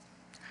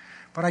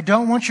 But I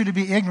don't want you to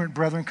be ignorant,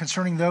 brethren,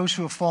 concerning those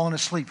who have fallen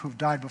asleep, who have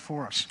died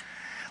before us,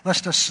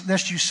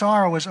 lest you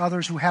sorrow as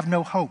others who have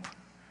no hope.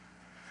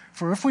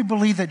 For if we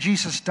believe that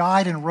Jesus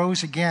died and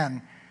rose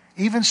again,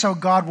 even so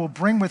God will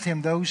bring with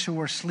him those who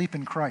are asleep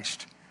in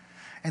Christ.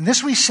 And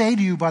this we say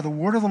to you by the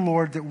word of the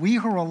Lord, that we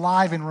who are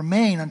alive and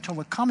remain until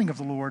the coming of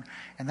the Lord,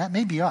 and that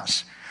may be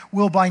us,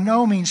 will by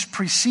no means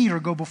precede or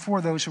go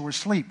before those who are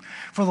asleep.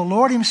 For the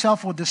Lord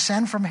himself will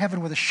descend from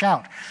heaven with a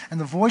shout,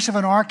 and the voice of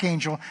an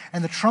archangel,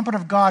 and the trumpet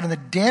of God, and the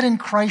dead in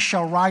Christ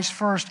shall rise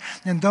first,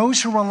 and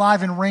those who are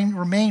alive and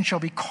remain shall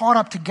be caught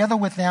up together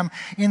with them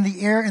in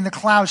the air, in the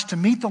clouds, to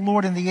meet the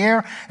Lord in the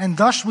air, and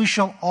thus we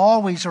shall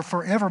always or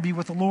forever be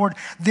with the Lord.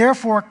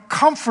 Therefore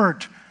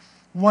comfort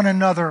one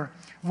another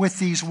with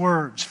these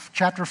words.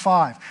 Chapter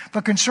 5.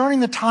 But concerning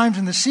the times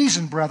and the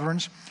season,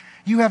 brethren,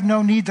 you have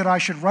no need that I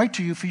should write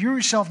to you, for you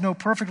yourself know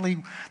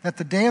perfectly that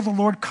the day of the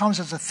Lord comes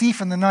as a thief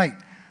in the night.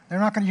 You're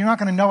not going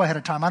to know ahead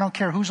of time. I don't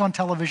care who's on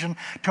television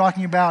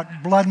talking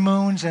about blood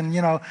moons and,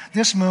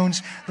 this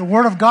moons. The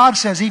Word of God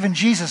says even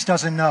Jesus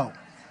doesn't know.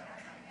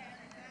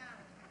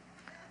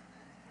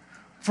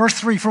 Verse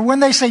 3, for when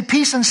they say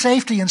peace and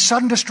safety and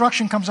sudden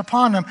destruction comes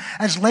upon them,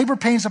 as labor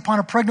pains upon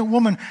a pregnant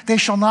woman, they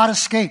shall not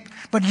escape.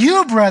 But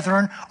you,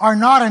 brethren, are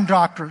not in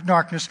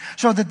darkness,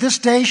 so that this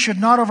day should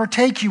not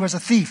overtake you as a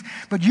thief.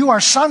 But you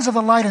are sons of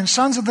the light and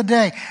sons of the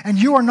day,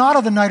 and you are not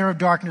of the night or of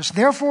darkness.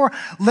 Therefore,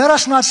 let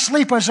us not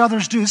sleep as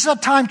others do. This is a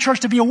time, church,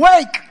 to be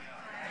awake.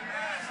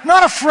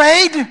 Not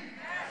afraid.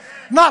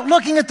 Not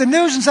looking at the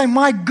news and saying,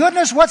 my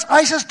goodness, what's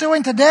ISIS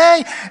doing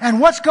today?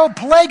 And what's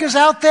plague is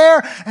out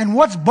there? And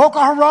what's Boko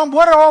Haram?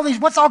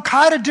 What's Al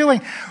Qaeda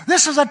doing?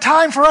 This is a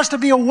time for us to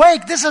be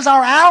awake. This is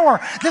our hour.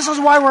 This is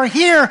why we're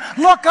here.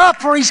 Look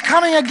up, for he's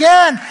coming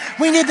again.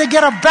 We need to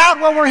get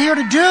about what we're here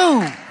to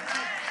do.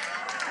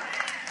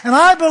 And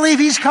I believe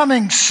he's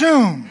coming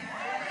soon.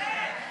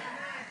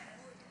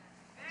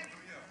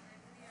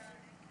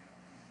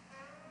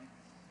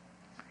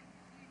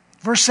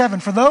 Verse 7,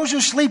 for those who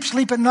sleep,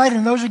 sleep at night,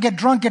 and those who get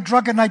drunk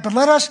at night. But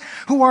let us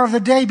who are of the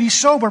day be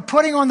sober,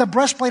 putting on the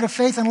breastplate of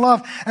faith and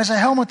love as a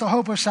helmet, the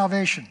hope of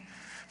salvation.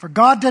 For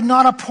God did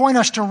not appoint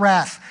us to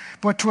wrath,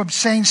 but to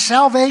obtain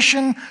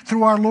salvation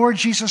through our Lord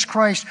Jesus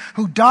Christ,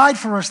 who died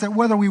for us, that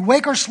whether we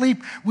wake or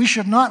sleep, we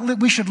should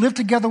live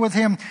together with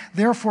him.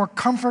 Therefore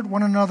comfort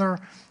one another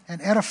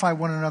and edify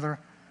one another,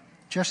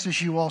 just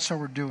as you also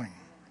are doing.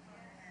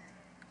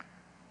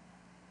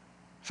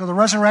 So the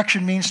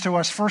resurrection means to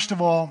us, first of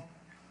all,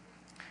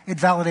 it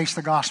validates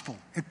the gospel.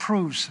 It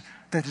proves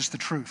that it's the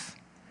truth.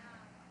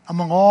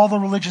 Among all the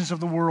religions of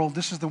the world,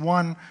 this is the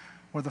one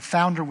where the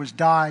founder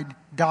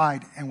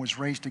died, and was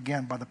raised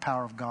again by the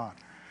power of God.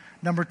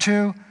 Number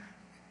two,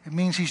 it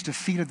means he's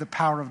defeated the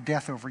power of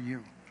death over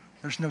you.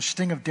 There's no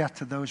sting of death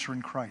to those who are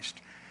in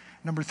Christ.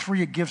 Number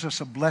three, it gives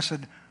us a blessed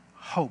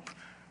hope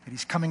that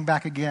he's coming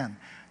back again.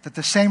 That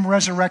the same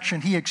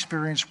resurrection he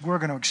experienced, we're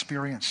going to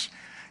experience.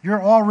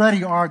 You're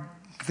already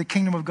the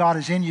kingdom of God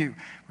is in you,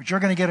 but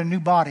you're going to get a new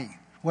body.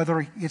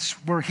 Whether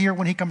we're here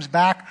when he comes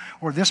back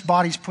or this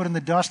body's put in the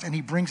dust and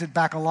he brings it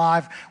back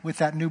alive with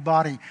that new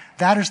body.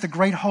 That is the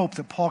great hope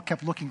that Paul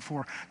kept looking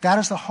for. That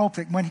is the hope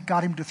that when he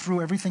got him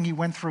through everything he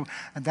went through.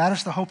 And that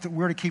is the hope that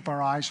we're to keep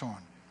our eyes on.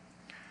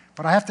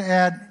 But I have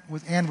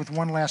to end with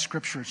one last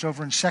scripture. It's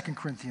over in 2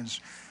 Corinthians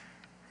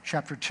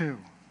chapter 2.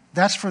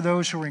 That's for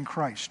those who are in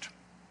Christ.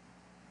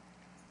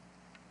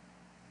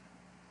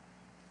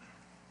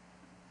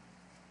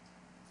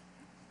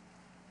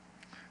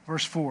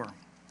 Verse 4.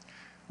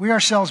 We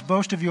ourselves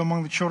boast of you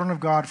among the children of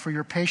God for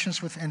your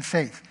patience and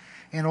faith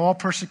in all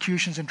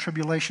persecutions and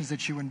tribulations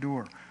that you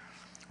endure,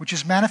 which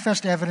is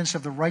manifest evidence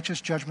of the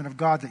righteous judgment of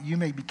God, that you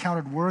may be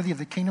counted worthy of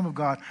the kingdom of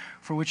God,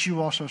 for which you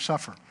also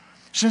suffer.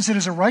 Since it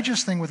is a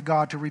righteous thing with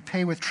God to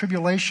repay with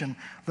tribulation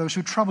those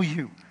who trouble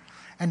you,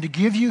 and to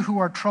give you who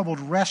are troubled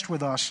rest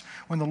with us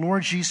when the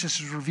Lord Jesus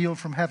is revealed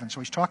from heaven.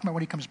 So he's talking about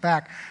when he comes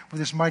back with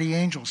his mighty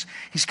angels.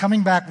 He's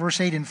coming back, verse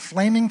 8, in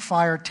flaming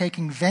fire,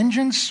 taking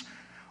vengeance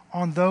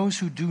on those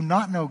who do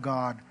not know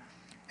God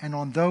and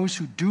on those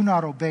who do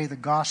not obey the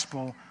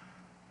gospel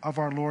of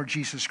our Lord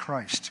Jesus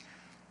Christ.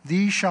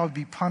 These shall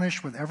be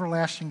punished with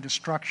everlasting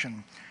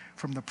destruction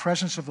from the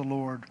presence of the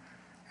Lord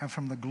and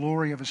from the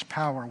glory of his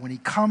power, when he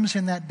comes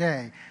in that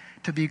day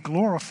to be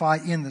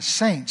glorified in the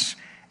saints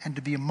and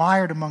to be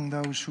admired among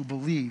those who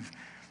believe,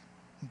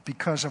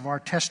 because of our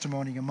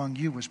testimony among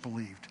you was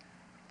believed.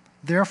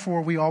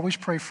 Therefore, we always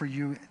pray for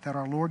you that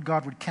our Lord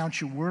God would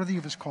count you worthy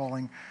of his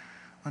calling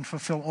and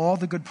fulfill all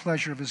the good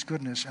pleasure of his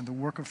goodness and the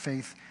work of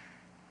faith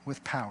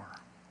with power.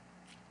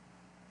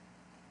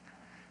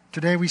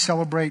 Today we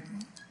celebrate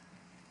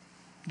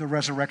the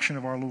resurrection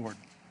of our Lord.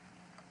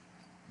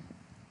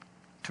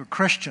 To a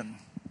Christian,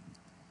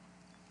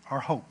 our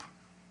hope,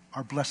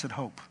 our blessed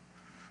hope.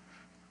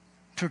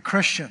 To a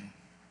Christian,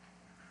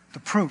 the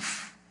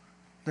proof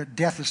that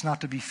death is not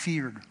to be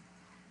feared,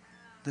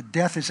 that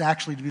death is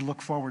actually to be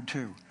looked forward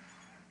to.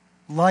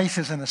 Life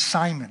is an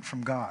assignment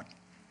from God.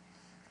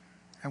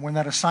 And when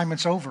that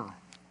assignment's over,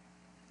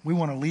 we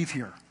want to leave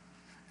here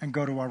and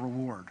go to our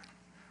reward.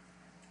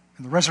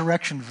 And the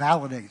resurrection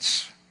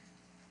validates,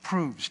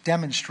 proves,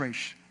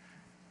 demonstrates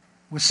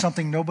with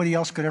something nobody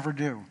else could ever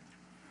do,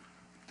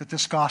 that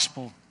this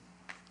gospel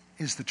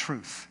is the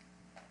truth.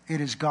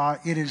 It is God.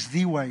 It is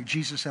the way.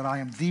 Jesus said, I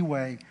am the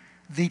way,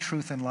 the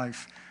truth, and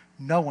life.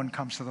 No one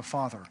comes to the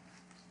Father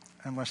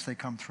unless they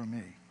come through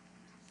me.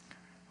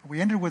 We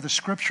ended with a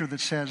scripture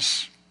that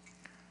says,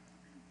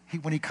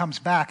 when he comes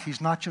back,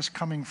 he's not just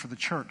coming for the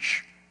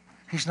church.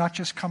 He's not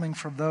just coming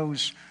for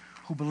those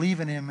who believe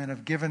in him and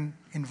have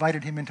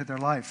invited him into their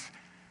life.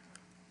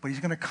 But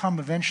he's going to come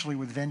eventually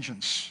with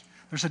vengeance.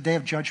 There's a day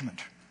of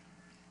judgment.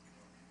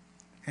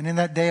 And in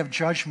that day of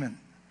judgment,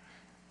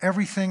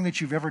 everything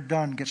that you've ever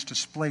done gets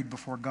displayed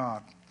before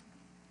God.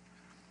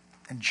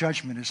 And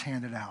judgment is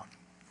handed out.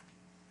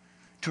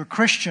 To a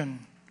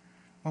Christian,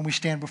 when we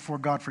stand before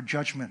God for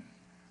judgment,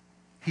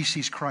 he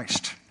sees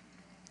Christ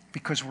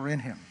because we're in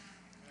him.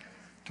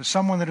 To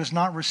someone that has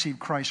not received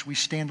Christ, we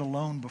stand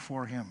alone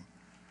before him,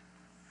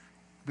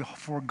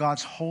 before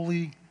God's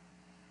holy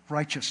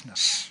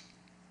righteousness.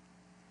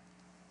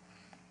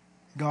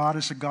 God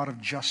is a God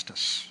of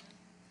justice.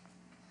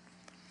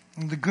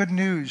 And the good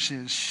news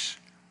is,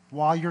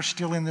 while you're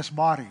still in this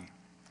body,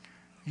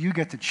 you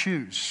get to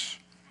choose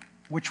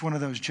which one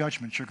of those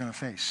judgments you're going to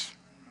face.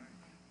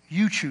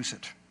 You choose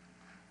it.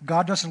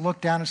 God doesn't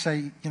look down and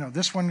say,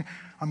 this one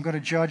I'm going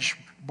to judge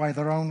by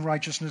their own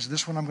righteousness,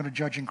 this one I'm going to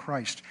judge in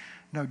Christ.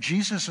 No,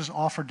 Jesus is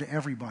offered to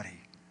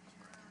everybody.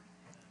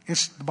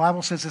 The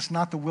Bible says it's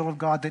not the will of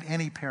God that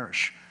any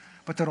perish,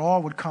 but that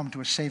all would come to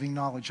a saving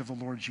knowledge of the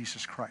Lord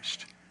Jesus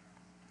Christ.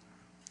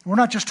 We're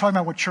not just talking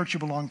about what church you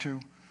belong to.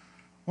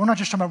 We're not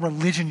just talking about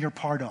religion you're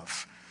part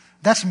of.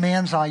 That's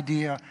man's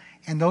idea,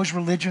 and those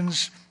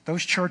religions,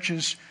 those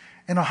churches,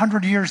 in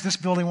 100 years, this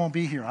building won't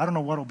be here. I don't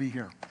know what will be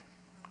here.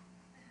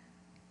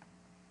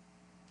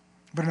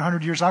 But in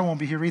 100 years, I won't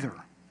be here either.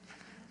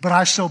 But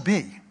I shall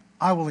be.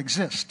 I will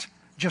exist,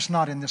 just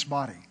not in this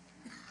body.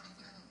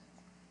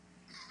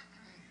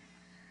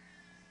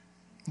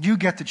 You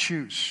get to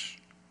choose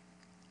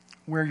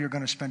where you're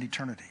going to spend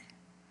eternity.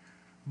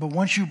 But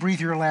once you breathe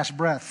your last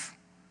breath,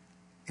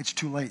 it's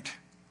too late.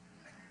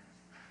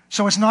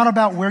 So it's not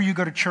about where you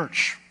go to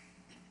church.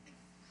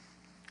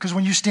 Because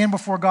when you stand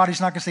before God, he's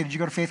not going to say, did you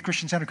go to Faith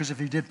Christian Center? Because if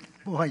you did,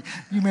 boy,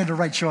 you made the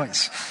right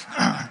choice.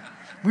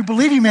 We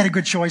believe you made a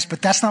good choice,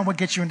 but that's not what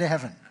gets you into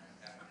heaven.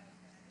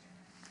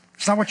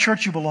 It's not what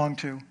church you belong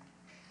to.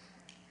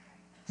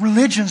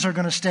 Religions are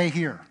going to stay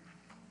here.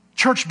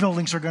 Church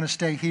buildings are going to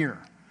stay here.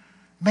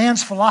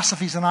 Man's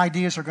philosophies and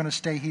ideas are going to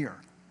stay here.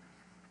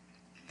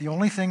 The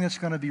only thing that's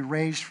going to be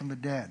raised from the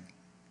dead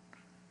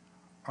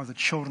are the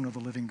children of the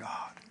living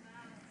God.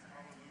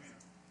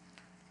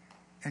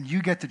 And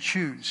you get to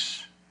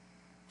choose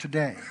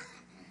today.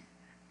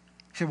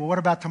 You say, well, what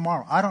about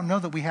tomorrow? I don't know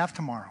that we have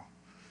tomorrow.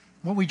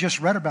 What we just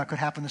read about could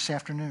happen this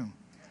afternoon.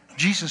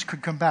 Jesus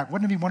could come back.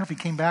 Wouldn't it be wonderful if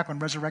he came back on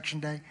Resurrection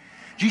Day?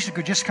 Jesus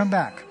could just come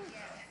back.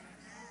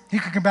 He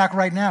could come back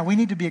right now. We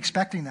need to be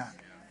expecting that.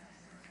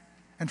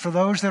 And for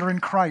those that are in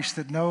Christ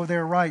that know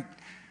they're right,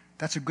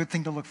 that's a good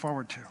thing to look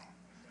forward to.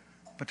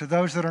 But to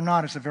those that are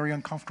not, it's a very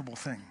uncomfortable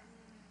thing.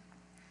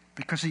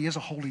 Because he is a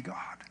holy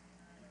God.